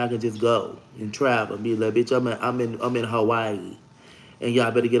 17, I can just go and travel and be like, bitch, I'm in Hawaii. And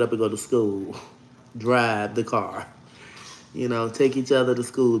y'all better get up and go to school. Drive the car. You know, take each other to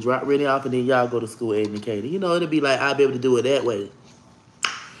school. Drop Rennie off and then y'all go to school educated. You know, it'll be like, I'll be able to do it that way.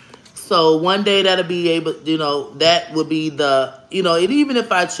 So one day that'll be able, you know, that would be the, you know, and even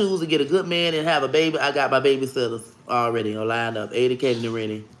if I choose to get a good man and have a baby, I got my babysitters already lined up. Ada, Katie, and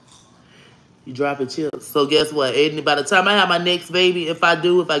Rennie. You dropping chips. So guess what? Aiden, by the time I have my next baby, if I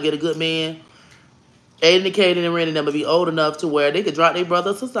get a good man, Aiden, Kaden, and Rennie, them will be old enough to where they could drop their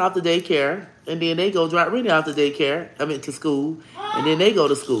brother or sister off to daycare, and then they go drop Rennie off to daycare, to school, and then they go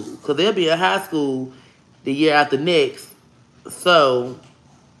to school. Because they'll be in high school the year after next. So,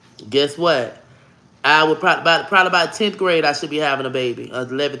 guess what? I would probably about 10th grade, I should be having a baby.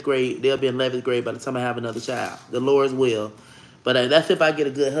 11th grade, they'll be in 11th grade by the time I have another child. The Lord's will. But that's if I get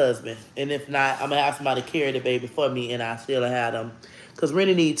a good husband. And if not, I'm going to have somebody carry the baby for me, and I still have them. Because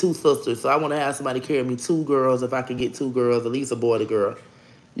Rennie need 2 sisters, so I want to have somebody carry me 2 girls. If I can get 2 girls, at least a boy and a girl.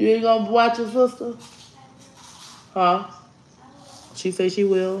 You ain't going to watch your sister? Huh? She say she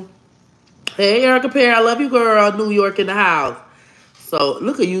will. Hey, Erica Perry, I love you, girl. New York in the house. So,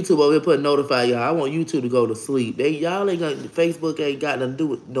 look at YouTube over here putting notify y'all. I want YouTube to go to sleep. Facebook ain't got nothing to do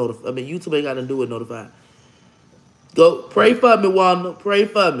with notify. I mean, YouTube ain't got nothing to do with notify. Go, pray for me, Wanda. Pray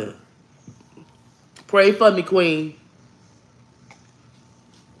for me. Pray for me, Queen.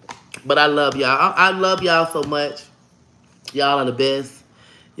 But I love y'all. I love y'all so much. Y'all are the best.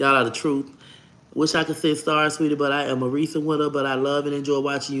 Y'all are the truth. Wish I could say sorry, sweetie, but I am a recent winner, but I love and enjoy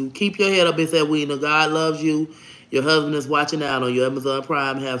watching you. Keep your head up, Miss Edwina. God loves you. Your husband is watching out on your Amazon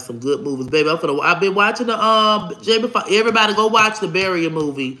Prime. Have some good movies. Baby, I've been watching the Jamie Foxx. Everybody go watch the Barrier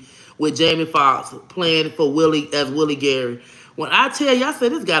movie with Jamie Foxx playing for Willie Gary. When I tell you, I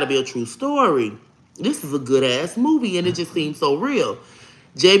said this gotta be a true story. This is a good ass movie, and it just seems so real.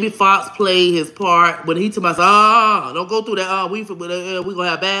 Jamie Foxx played his part when he told me, don't go through that. We gonna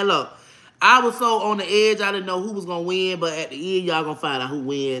have bad luck. I was so on the edge, I didn't know who was going to win, but at the end, y'all going to find out who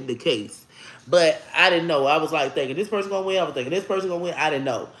win the case. But I didn't know. I was like thinking, this person going to win. I was thinking, this person going to win. I didn't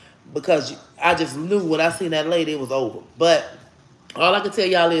know. Because I just knew when I seen that lady, it was over. But all I can tell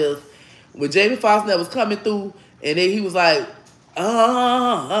y'all is, when Jamie Foxx was coming through, and then he was like,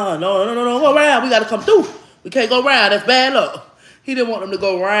 no, go around. We got to come through. We can't go around. That's bad luck. He didn't want them to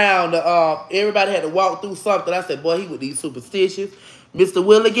go around. Everybody had to walk through something. I said, boy, he would be superstitious. Mr.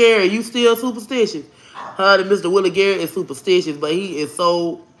 Willie Gary, you still superstitious? Honey, Mr. Willie Gary is superstitious, but he is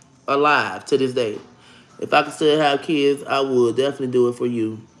so alive to this day. If I could still have kids, I would definitely do it for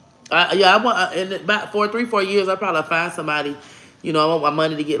you. I want in about 3-4 years, I probably find somebody. You know, I want my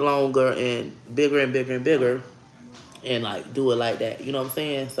money to get longer and bigger and bigger and bigger, and like do it like that. You know what I'm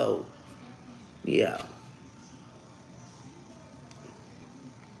saying? So, yeah.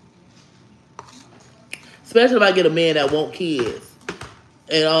 Especially if I get a man that want kids.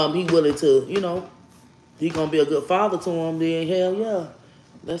 And he willing to, you know, he gonna be a good father to him, then hell yeah.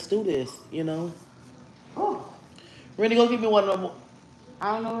 Let's do this, you know. Oh, Rennie, go give me one of them.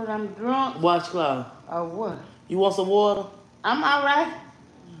 I don't know if I'm drunk Watch Cloud. or what. You want some water? I'm all right.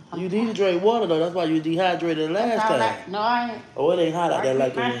 You need to drink water though. That's why you dehydrated the last time. Right. No, I ain't. Oh, it ain't hot out there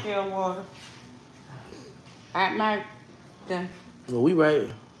like my that. shell water. At night, then Well, we right.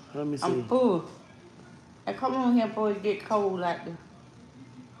 Let me see. I'm full. And come on here before it get cold like this.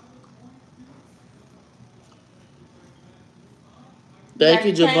 Thank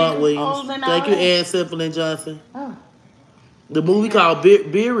you, Javon Williams. Thank you, Ann Simpleton Johnson. Oh. The movie called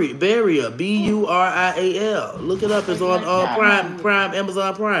Barrier, B-U-R-I-A-L. Look it up. It's on Prime,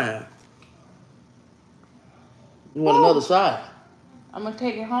 Amazon Prime. You want another shot? I'm going to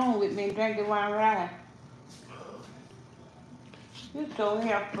take it home with me and drink it while I ride. You're so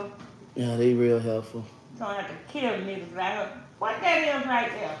helpful. Yeah, they real helpful. You don't have to kill niggas right up. What that is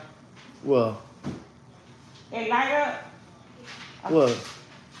right there? What? It light up? What?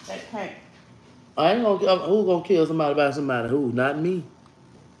 That tank. I ain't gonna. Who gonna kill somebody by somebody? Who? Not me.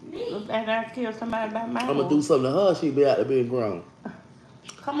 Look at I kill somebody by my I'm gonna do something to her. She be out there being grown.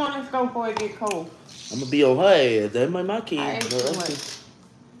 Come on, let's go before it get cold. I'm gonna be on her ass. That might my kid. I ain't too much.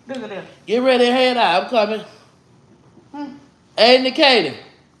 Look at this. Get ready, head out. I'm coming. Hey, Nikita.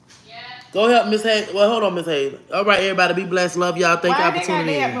 Yeah. Go help Miss Hayes. Well, hold on, Miss Hayes. All right, everybody, be blessed. Love y'all. Thank you for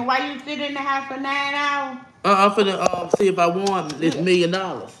tuning in. Why you sit in the house for 9 hours? I'm finna see if I want this $1 million.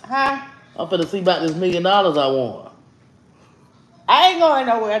 Huh? I'm finna see about this $1 million I want. I ain't going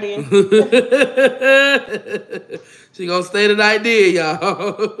nowhere then. She gonna stay tonight there,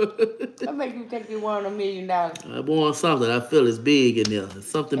 y'all. What make you think you want $1 million? I want something. I feel it's big in there.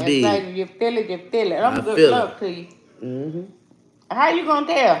 It's something That's big. right. You feel it, you feel it. I'm I good feel luck to you. Mm-hmm. How you gonna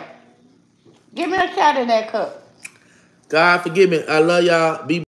tell? Give me a shot of that cup. God forgive me. I love y'all. Be